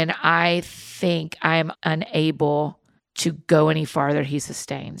 When I think I'm unable to go any farther, he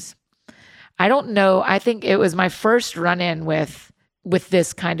sustains. I don't know. I think it was my first run-in with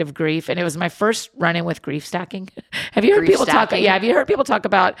this kind of grief, and it was my first run-in with grief stacking. Have you heard people talk? Yeah, have you heard people talk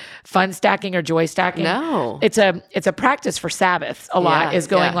about fun stacking or joy stacking? No. It's a practice for Sabbath. A lot is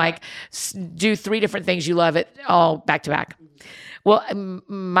going like do 3 different things you love it all back to back. Well,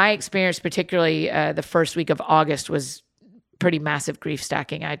 my experience, particularly the first week of August, was pretty massive grief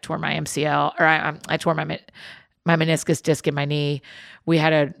stacking. I tore my MCL, or I tore my meniscus disc in my knee. We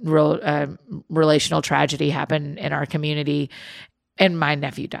had a real relational tragedy happen in our community, and my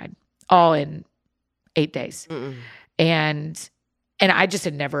nephew died all in 8 days. And I just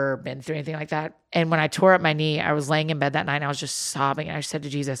had never been through anything like that. And when I tore up my knee, I was laying in bed that night and I was just sobbing. And I said to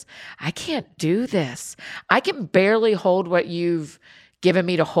Jesus, I can't do this. I can barely hold what you've given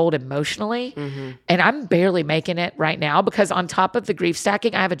me to hold emotionally. And I'm barely making it right now because on top of the grief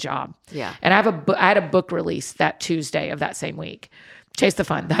stacking, I have a job. Yeah. And I had a book release that Tuesday of that same week. Chase the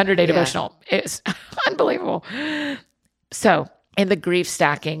Fun, the 100-day devotional. It's unbelievable. So in the grief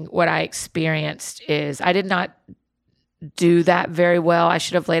stacking, what I experienced is I did not do that very well. I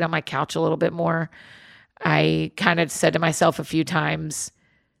should have laid on my couch a little bit more. I kind of said to myself a few times,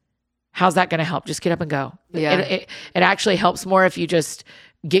 how's that going to help? Just get up and go. Yeah. It actually helps more if you just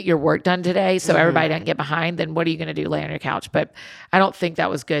get your work done today so everybody doesn't get behind. Then what are you going to do? Lay on your couch? But I don't think that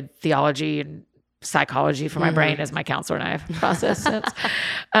was good theology and psychology for my brain, as my counselor and I have processed since.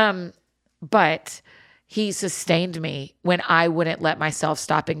 But he sustained me when I wouldn't let myself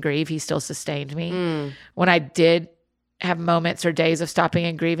stop and grieve. He still sustained me. When I did have moments or days of stopping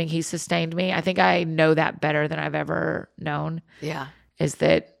and grieving, he sustained me. I think I know that better than I've ever known. Yeah. Is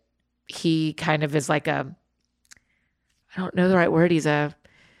that he kind of is like I don't know the right word. He's a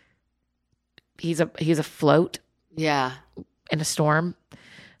float. Yeah. In a storm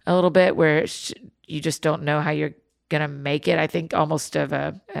a little bit where you just don't know how you're going to make it. I think almost of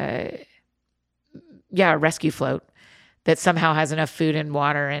a rescue float that somehow has enough food and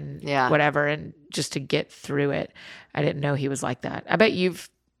water and whatever, and just to get through it. I didn't know he was like that. I bet you've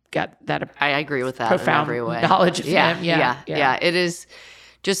got that. I agree with that. Profound in every way. Knowledge of him. Yeah. It is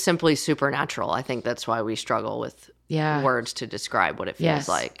just simply supernatural. I think that's why we struggle with words to describe what it feels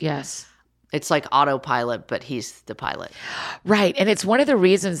like. Yes. It's like autopilot, but he's the pilot. Right. And it's one of the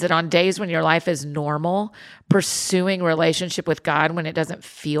reasons that on days when your life is normal, pursuing relationship with God when it doesn't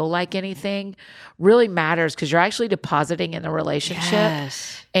feel like anything really matters because you're actually depositing in the relationship.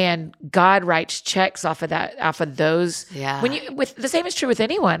 Yes. And God writes checks off of those. Yeah. The same is true with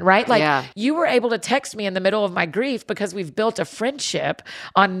anyone, right? Like you were able to text me in the middle of my grief because we've built a friendship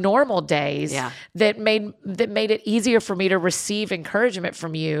on normal days that made it easier for me to receive encouragement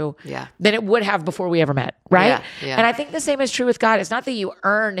from you than it would have before we ever met, right? Yeah. And I think the same is true with God. It's not that you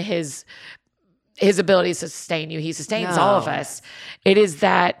earn his ability to sustain you. He sustains all of us. It is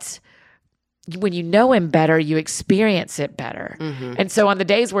that when you know him better, you experience it better. And so on the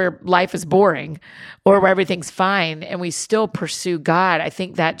days where life is boring or where everything's fine and we still pursue God, I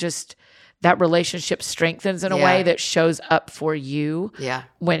think that just that relationship strengthens in a way that shows up for you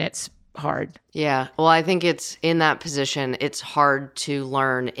when it's hard. Yeah. Well, I think it's in that position, it's hard to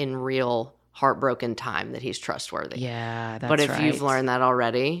learn in real heartbroken time that he's trustworthy. Yeah, that's right. But if you've learned that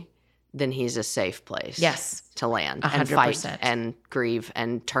already, then he's a safe place to land 100%. and fight and grieve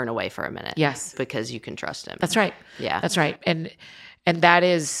and turn away for a minute. Yes. Because you can trust him. That's right. Yeah. That's right. And that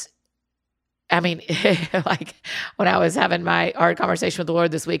is, I mean, like when I was having my hard conversation with the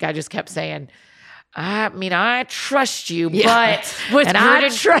Lord this week, I just kept saying, I mean, I trust you, but, and I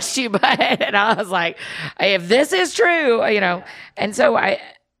trust you, but, and I was like, if this is true, you know, and so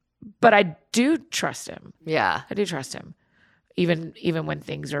but I do trust him. Yeah. I do trust him, even when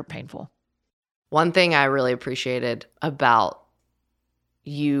things are painful. One thing I really appreciated about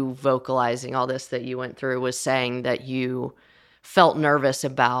you vocalizing all this that you went through was saying that you felt nervous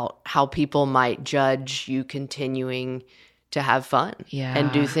about how people might judge you continuing to have fun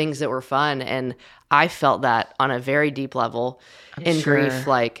and do things that were fun. And I felt that on a very deep level in grief.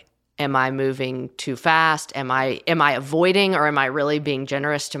 Like, am I moving too fast? Am I avoiding, or am I really being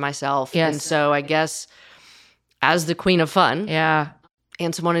generous to myself? Yes. And so I guess as the queen of fun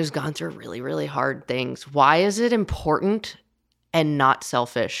and someone who's gone through really, really hard things, why is it important and not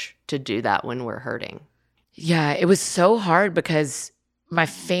selfish to do that when we're hurting? Yeah, it was so hard because my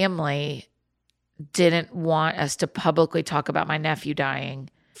family didn't want us to publicly talk about my nephew dying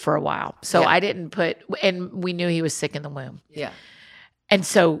for a while. So I didn't and we knew he was sick in the womb. Yeah. And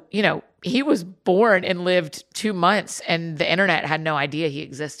so, you know, he was born and lived 2 months and the internet had no idea he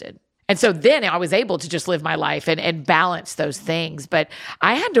existed. And so then I was able to just live my life and balance those things. But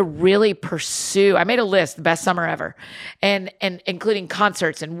I had to really pursue, I made a list, the best summer ever, and including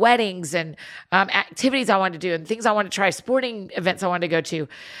concerts and weddings and activities I wanted to do and things I wanted to try, sporting events I wanted to go to,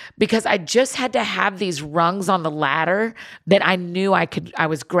 because I just had to have these rungs on the ladder that I knew I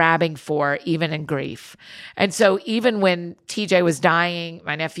was grabbing for even in grief. And so even when TJ was dying,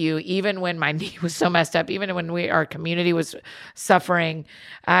 my nephew, even when my knee was so messed up, even when our community was suffering,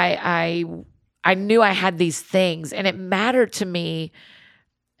 I knew I had these things, and it mattered to me.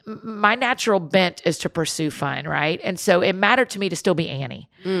 My natural bent is to pursue fun, right? And so it mattered to me to still be Annie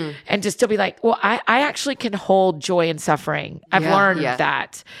and to still be like, well, I actually can hold joy and suffering. I've learned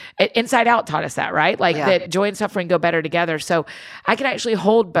that. Inside Out taught us that, right? Like that joy and suffering go better together. So I can actually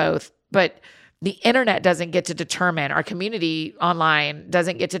hold both, but the internet doesn't get to determine, our community online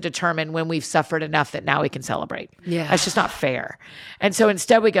doesn't get to determine when we've suffered enough that now we can celebrate. Yeah. That's just not fair. And so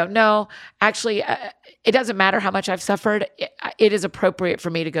instead we go, no, actually, it doesn't matter how much I've suffered. It is appropriate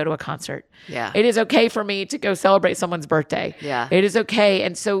for me to go to a concert. Yeah. It is okay for me to go celebrate someone's birthday. Yeah. It is okay.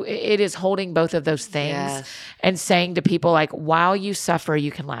 And so it is holding both of those things and saying to people like, while you suffer,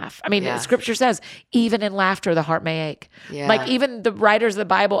 you can laugh. I mean, scripture says, even in laughter, the heart may ache. Yeah. Like even the writers of the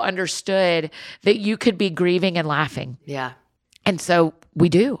Bible understood that you could be grieving and laughing. Yeah. And so we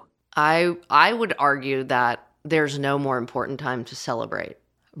do. I would argue that there's no more important time to celebrate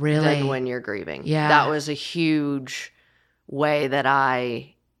than when you're grieving. Yeah. That was a huge way that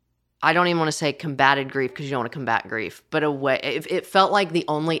I don't even want to say combated grief, because you don't want to combat grief, but a way, it felt like the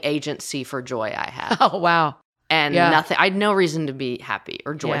only agency for joy I had. Oh, wow. And nothing, I had no reason to be happy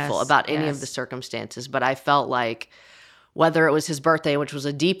or joyful about any of the circumstances, but I felt like whether it was his birthday, which was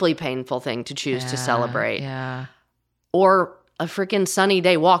a deeply painful thing to choose to celebrate, or a freaking sunny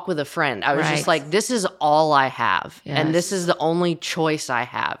day walk with a friend, I was just like, this is all I have. Yes. And this is the only choice I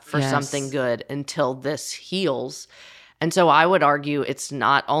have for something good until this heals. And so I would argue it's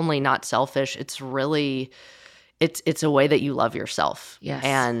not only not selfish, it's really, it's a way that you love yourself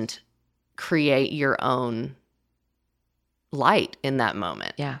and create your own light in that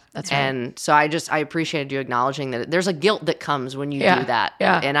moment. Yeah, that's right. And so I appreciated you acknowledging that there's a guilt that comes when you do that.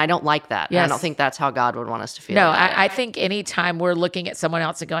 Yeah. And I don't like that. Yes. I don't think that's how God would want us to feel. No, I think anytime we're looking at someone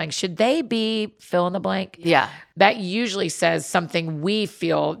else and going, should they be fill in the blank? Yeah. That usually says something we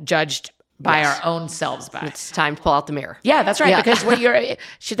feel judged by our own selves by. It's time to pull out the mirror. Yeah, that's right. Yeah. Because when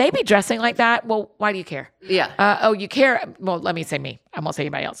should they be dressing like that? Well, why do you care? Yeah. You care? Well, let me say me. I won't say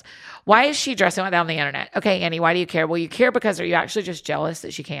anybody else. Why is she dressing like that on the internet? Okay, Annie, why do you care? Well, you care because are you actually just jealous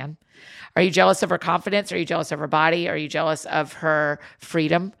that she can? Are you jealous of her confidence? Are you jealous of her body? Are you jealous of her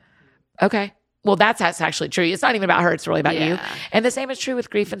freedom? Okay. Well, that's actually true. It's not even about her. It's really about you. And the same is true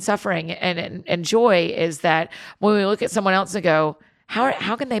with grief and suffering and joy, is that when we look at someone else and go,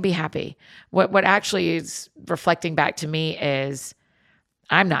 how can they be happy? What actually is reflecting back to me is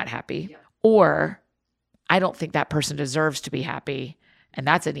I'm not happy, or I don't think that person deserves to be happy. And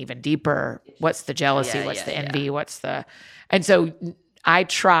that's an even deeper, what's the jealousy? What's the envy? And so I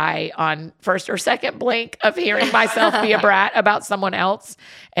try on first or second blink of hearing myself be a brat about someone else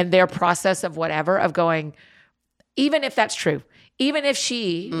and their process of whatever, of going, even if that's true, even if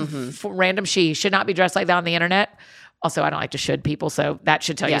she, random she, should not be dressed like that on the internet. Also, I don't like to should people. So that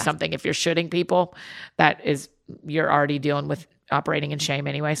should tell you something. If you're shoulding people, you're already dealing with operating in shame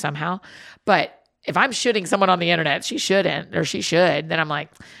anyway, somehow. But if I'm shoulding someone on the internet, she shouldn't, or she should, then I'm like,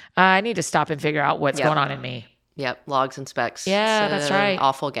 I need to stop and figure out what's going on in me. Yep. Logs and specs. Yeah, that's right.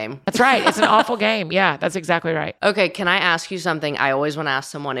 Awful game. That's right. It's an awful game. Yeah, that's exactly right. Okay. Can I ask you something? I always want to ask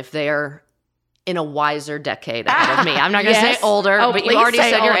someone if they're in a wiser decade ahead of me. I'm not going to say older, but you already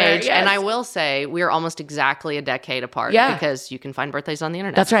said your age. Yes. And I will say we are almost exactly a decade apart because you can find birthdays on the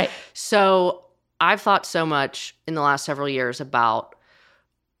internet. That's right. So I've thought so much in the last several years about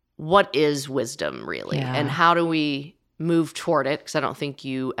what is wisdom really and how do we move toward it? Because I don't think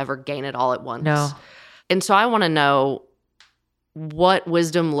you ever gain it all at once. No. And so I want to know what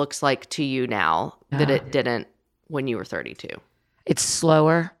wisdom looks like to you now that it didn't when you were 32. It's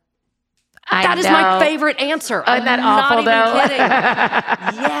slower. That is my favorite answer. Isn't that awful, not even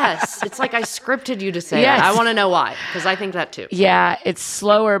kidding. Yes. It's like I scripted you to say that. I want to know why, because I think that too. Yeah, it's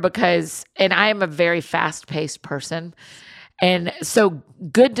slower and I am a very fast-paced person. And so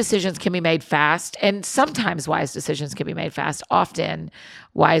good decisions can be made fast, and sometimes wise decisions can be made fast. Often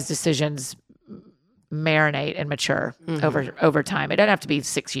wise decisions marinate and mature over time. It doesn't have to be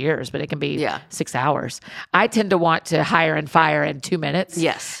 6 years, but it can be 6 hours. I tend to want to hire and fire in 2 minutes.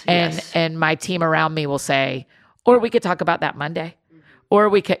 Yes. And my team around me will say, or we could talk about that Monday, or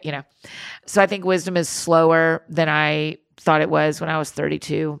we could, So I think wisdom is slower than I thought it was when I was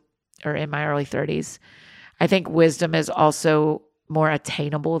 32 or in my early 30s. I think wisdom is also more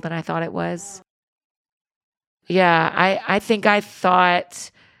attainable than I thought it was. Yeah, I think I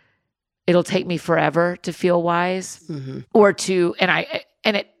thought it'll take me forever to feel wise or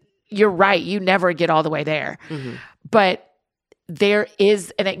you're right, you never get all the way there. But there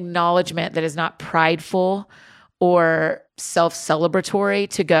is an acknowledgement that is not prideful or self-celebratory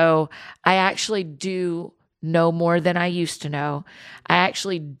to go, I actually do know more than I used to know. I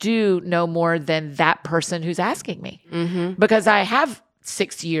actually do know more than that person who's asking me because I have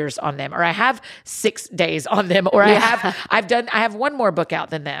 6 years on them, or I have 6 days on them, or I have one more book out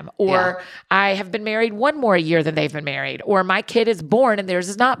than them, or I have been married one more year than they've been married, or my kid is born and theirs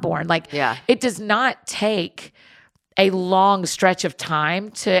is not born. It does not take a long stretch of time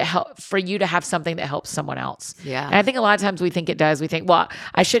to help for you to have something that helps someone else. Yeah. And I think a lot of times we think it does. We think, well,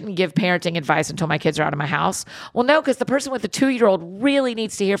 I shouldn't give parenting advice until my kids are out of my house. Well, no, because the person with the 2-year-old really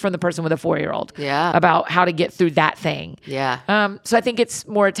needs to hear from the person with a 4-year-old about how to get through that thing. Yeah. So I think it's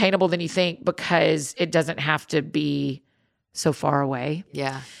more attainable than you think because it doesn't have to be so far away.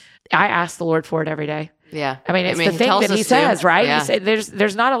 Yeah. I ask the Lord for it every day. Yeah. I mean, it's the thing that he says, right? Yeah. He said,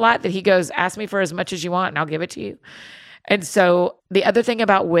 there's not a lot that he goes, ask me for as much as you want and I'll give it to you. And so the other thing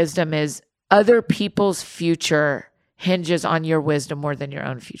about wisdom is other people's future hinges on your wisdom more than your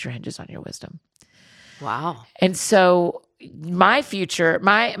own future hinges on your wisdom. Wow. And so my future,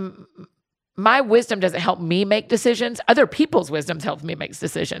 my wisdom doesn't help me make decisions. Other people's wisdom helps me make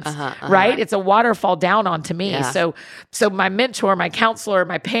decisions, right? It's a waterfall down onto me. Yeah. So my mentor, my counselor,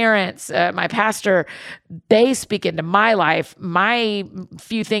 my parents, my pastor, they speak into my life. My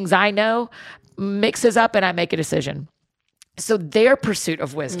few things I know mixes up and I make a decision. So their pursuit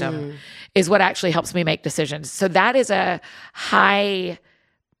of wisdom is what actually helps me make decisions. So that is a high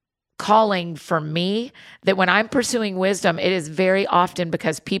calling for me, that when I'm pursuing wisdom, it is very often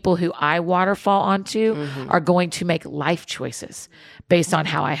because people who I waterfall onto are going to make life choices based on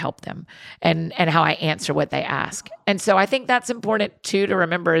how I help them and how I answer what they ask. And so I think that's important too to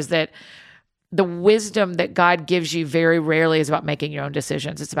remember, is that the wisdom that God gives you very rarely is about making your own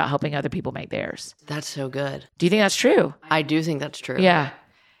decisions. It's about helping other people make theirs. That's so good. Do you think that's true? I do think that's true. Yeah.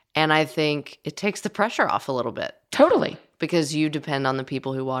 And I think it takes the pressure off a little bit. Totally. Because you depend on the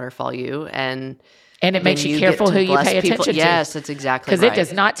people who waterfall you, and it makes you careful who you pay attention to. Yes, that's exactly right. Because it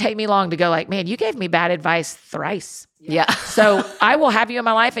does not take me long to go like, man, you gave me bad advice thrice. Yeah. So I will have you in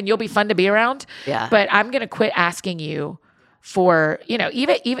my life and you'll be fun to be around. Yeah. But I'm going to quit asking you for,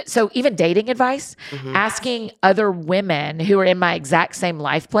 even dating advice, asking other women who are in my exact same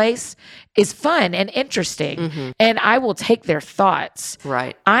life place is fun and interesting. And I will take their thoughts.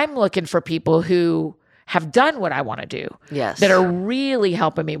 Right. I'm looking for people who have done what I want to do. Yes. That are really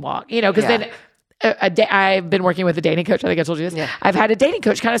helping me walk, because then I've been working with a dating coach. I think I told you this. Yeah. I've had a dating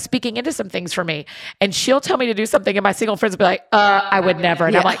coach kind of speaking into some things for me, and she'll tell me to do something and my single friends will be like, I would never.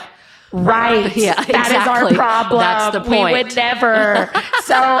 And I'm like, Right. Yeah, That is our exactly. problem. That's the point. We would never.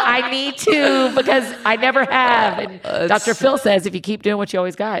 So I need to, because I never have. And Dr. Phil says, if you keep doing what you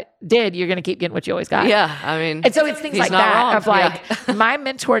always did, you're going to keep getting what you always got. Yeah, I mean, And so it's things he's like not that wrong. of like my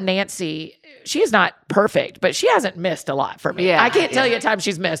mentor, Nancy, she is not perfect, but she hasn't missed a lot for me. Yeah, I can't tell you a time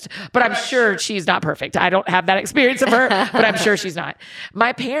she's missed, but I'm sure she's not perfect. I don't have that experience of her, but I'm sure she's not.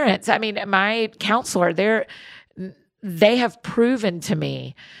 My parents, I mean, my counselor, they have proven to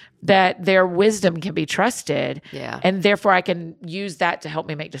me that their wisdom can be trusted. Yeah. And therefore I can use that to help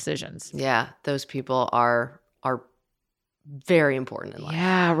me make decisions. Yeah, those people are very important in life.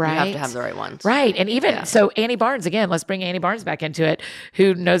 Yeah, right. You have to have the right ones. Right. And even so, Annie Barnes, again, let's bring Annie Barnes back into it,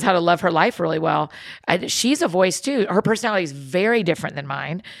 who knows how to love her life really well. She's a voice too. Her personality is very different than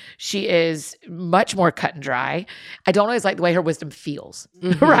mine. She is much more cut and dry. I don't always like the way her wisdom feels,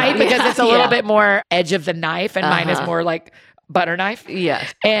 right? Because it's a little bit more edge of the knife, and mine is more like butter knife.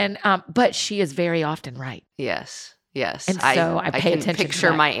 Yes. And, but she is very often right. Yes. Yes. And so I pay can attention to picture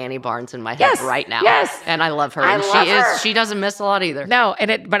that. my Annie Barnes in my head Yes, right now. yes. And I love her. I And love her. she doesn't miss a lot either. No,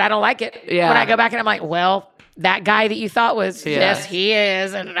 but I don't like it. Yeah. When I go back and I'm like, well, that guy that you thought was, yes, he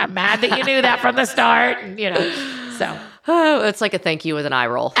is. And I'm mad that you knew that from the start. And, so. Oh, it's like a thank you with an eye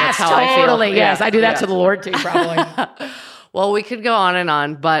roll. That's how totally, I feel. yes. Yeah, I do that to the Lord too, probably. Well, we could go on and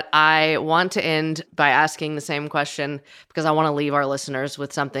on, but I want to end by asking the same question because I want to leave our listeners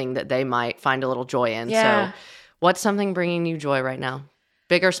with something that they might find a little joy in. Yeah. So what's something bringing you joy right now?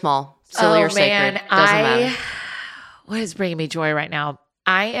 Big or small? Silly or sacred? Doesn't matter. What is bringing me joy right now?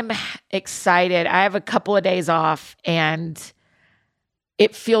 I am excited. I have a couple of days off and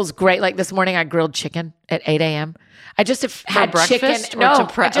it feels great. Like this morning I grilled chicken at 8 a.m. I just have had breakfast chicken. or No,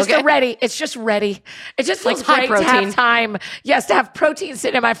 to prep? just Okay. ready. It's just ready. It just feels Like high great to protein. have time. Yes, to have protein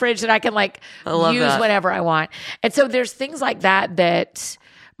sitting in my fridge that I can love use that. whenever I want. And so there's things like that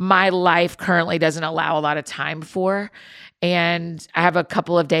my life currently doesn't allow a lot of time for. And I have a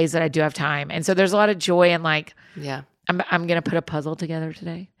couple of days that I do have time. And so there's a lot of joy in Yeah. I'm going to put a puzzle together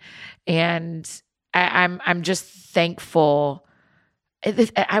today. And I'm just thankful.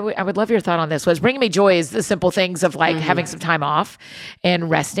 I would love your thought on this. What's bringing me joy is the simple things of having some time off and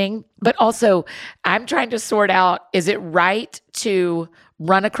resting. But also I'm trying to sort out, is it right to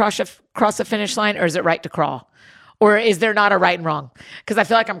run across a finish line or is it right to crawl? Or is there not a right and wrong? Because I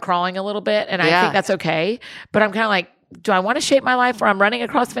feel like I'm crawling a little bit and I think that's okay. But I'm kind of like, do I want to shape my life where I'm running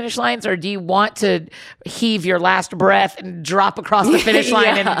across finish lines, or do you want to heave your last breath and drop across the finish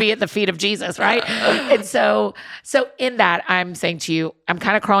line and be at the feet of Jesus, right? And so in that, I'm saying to you, I'm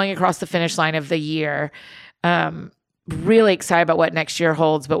kind of crawling across the finish line of the year. Really excited about what next year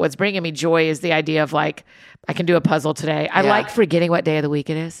holds, but what's bringing me joy is the idea of I can do a puzzle today. I like forgetting what day of the week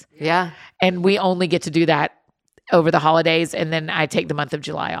it is. Yeah. And we only get to do that over the holidays, and then I take the month of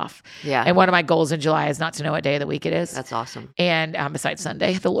July off. Yeah. And one of my goals in July is not to know what day of the week it is. That's awesome. And besides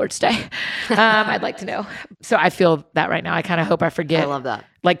Sunday, the Lord's Day, I'd like to know. So I feel that right now. I kind of hope I forget. I love that.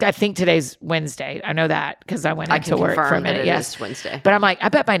 I think today's Wednesday. I know that because I went into work for a minute. Yes, Wednesday. But I'm like, I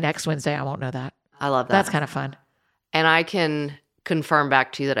bet by next Wednesday I won't know that. I love that. That's kind of fun. And I can confirm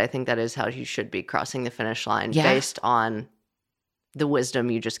back to you that I think that is how you should be crossing the finish line based on the wisdom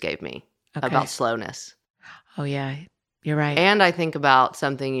you just gave me about slowness. Oh yeah, you're right. And I think about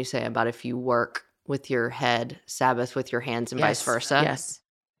something you say about if you work with your head, Sabbath with your hands, and vice versa. Yes.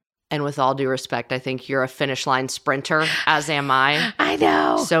 And with all due respect, I think you're a finish line sprinter, as am I. I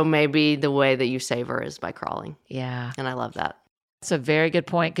know. So maybe the way that you savor is by crawling. Yeah. And I love that. That's a very good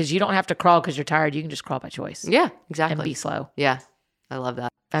point, because you don't have to crawl because you're tired. You can just crawl by choice. Yeah, exactly. And be slow. Yeah, I love that.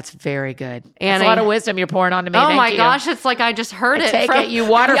 That's very good. That's Annie, a lot of wisdom you're pouring onto me. Oh Thank my you. gosh, it's like I just heard it. Take it. You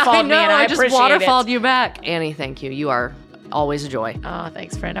waterfalled me, and I just appreciate waterfalled it. you back. Annie, thank you. You are always a joy. Oh,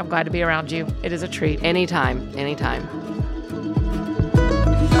 thanks, friend. I'm glad to be around you. It is a treat. Anytime, anytime.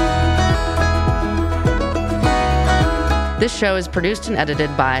 This show is produced and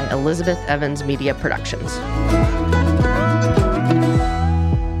edited by Elizabeth Evans Media Productions.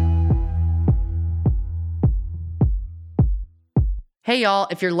 Hey, y'all,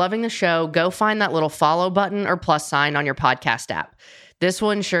 if you're loving the show, go find that little follow button or plus sign on your podcast app. This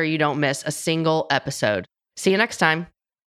will ensure you don't miss a single episode. See you next time.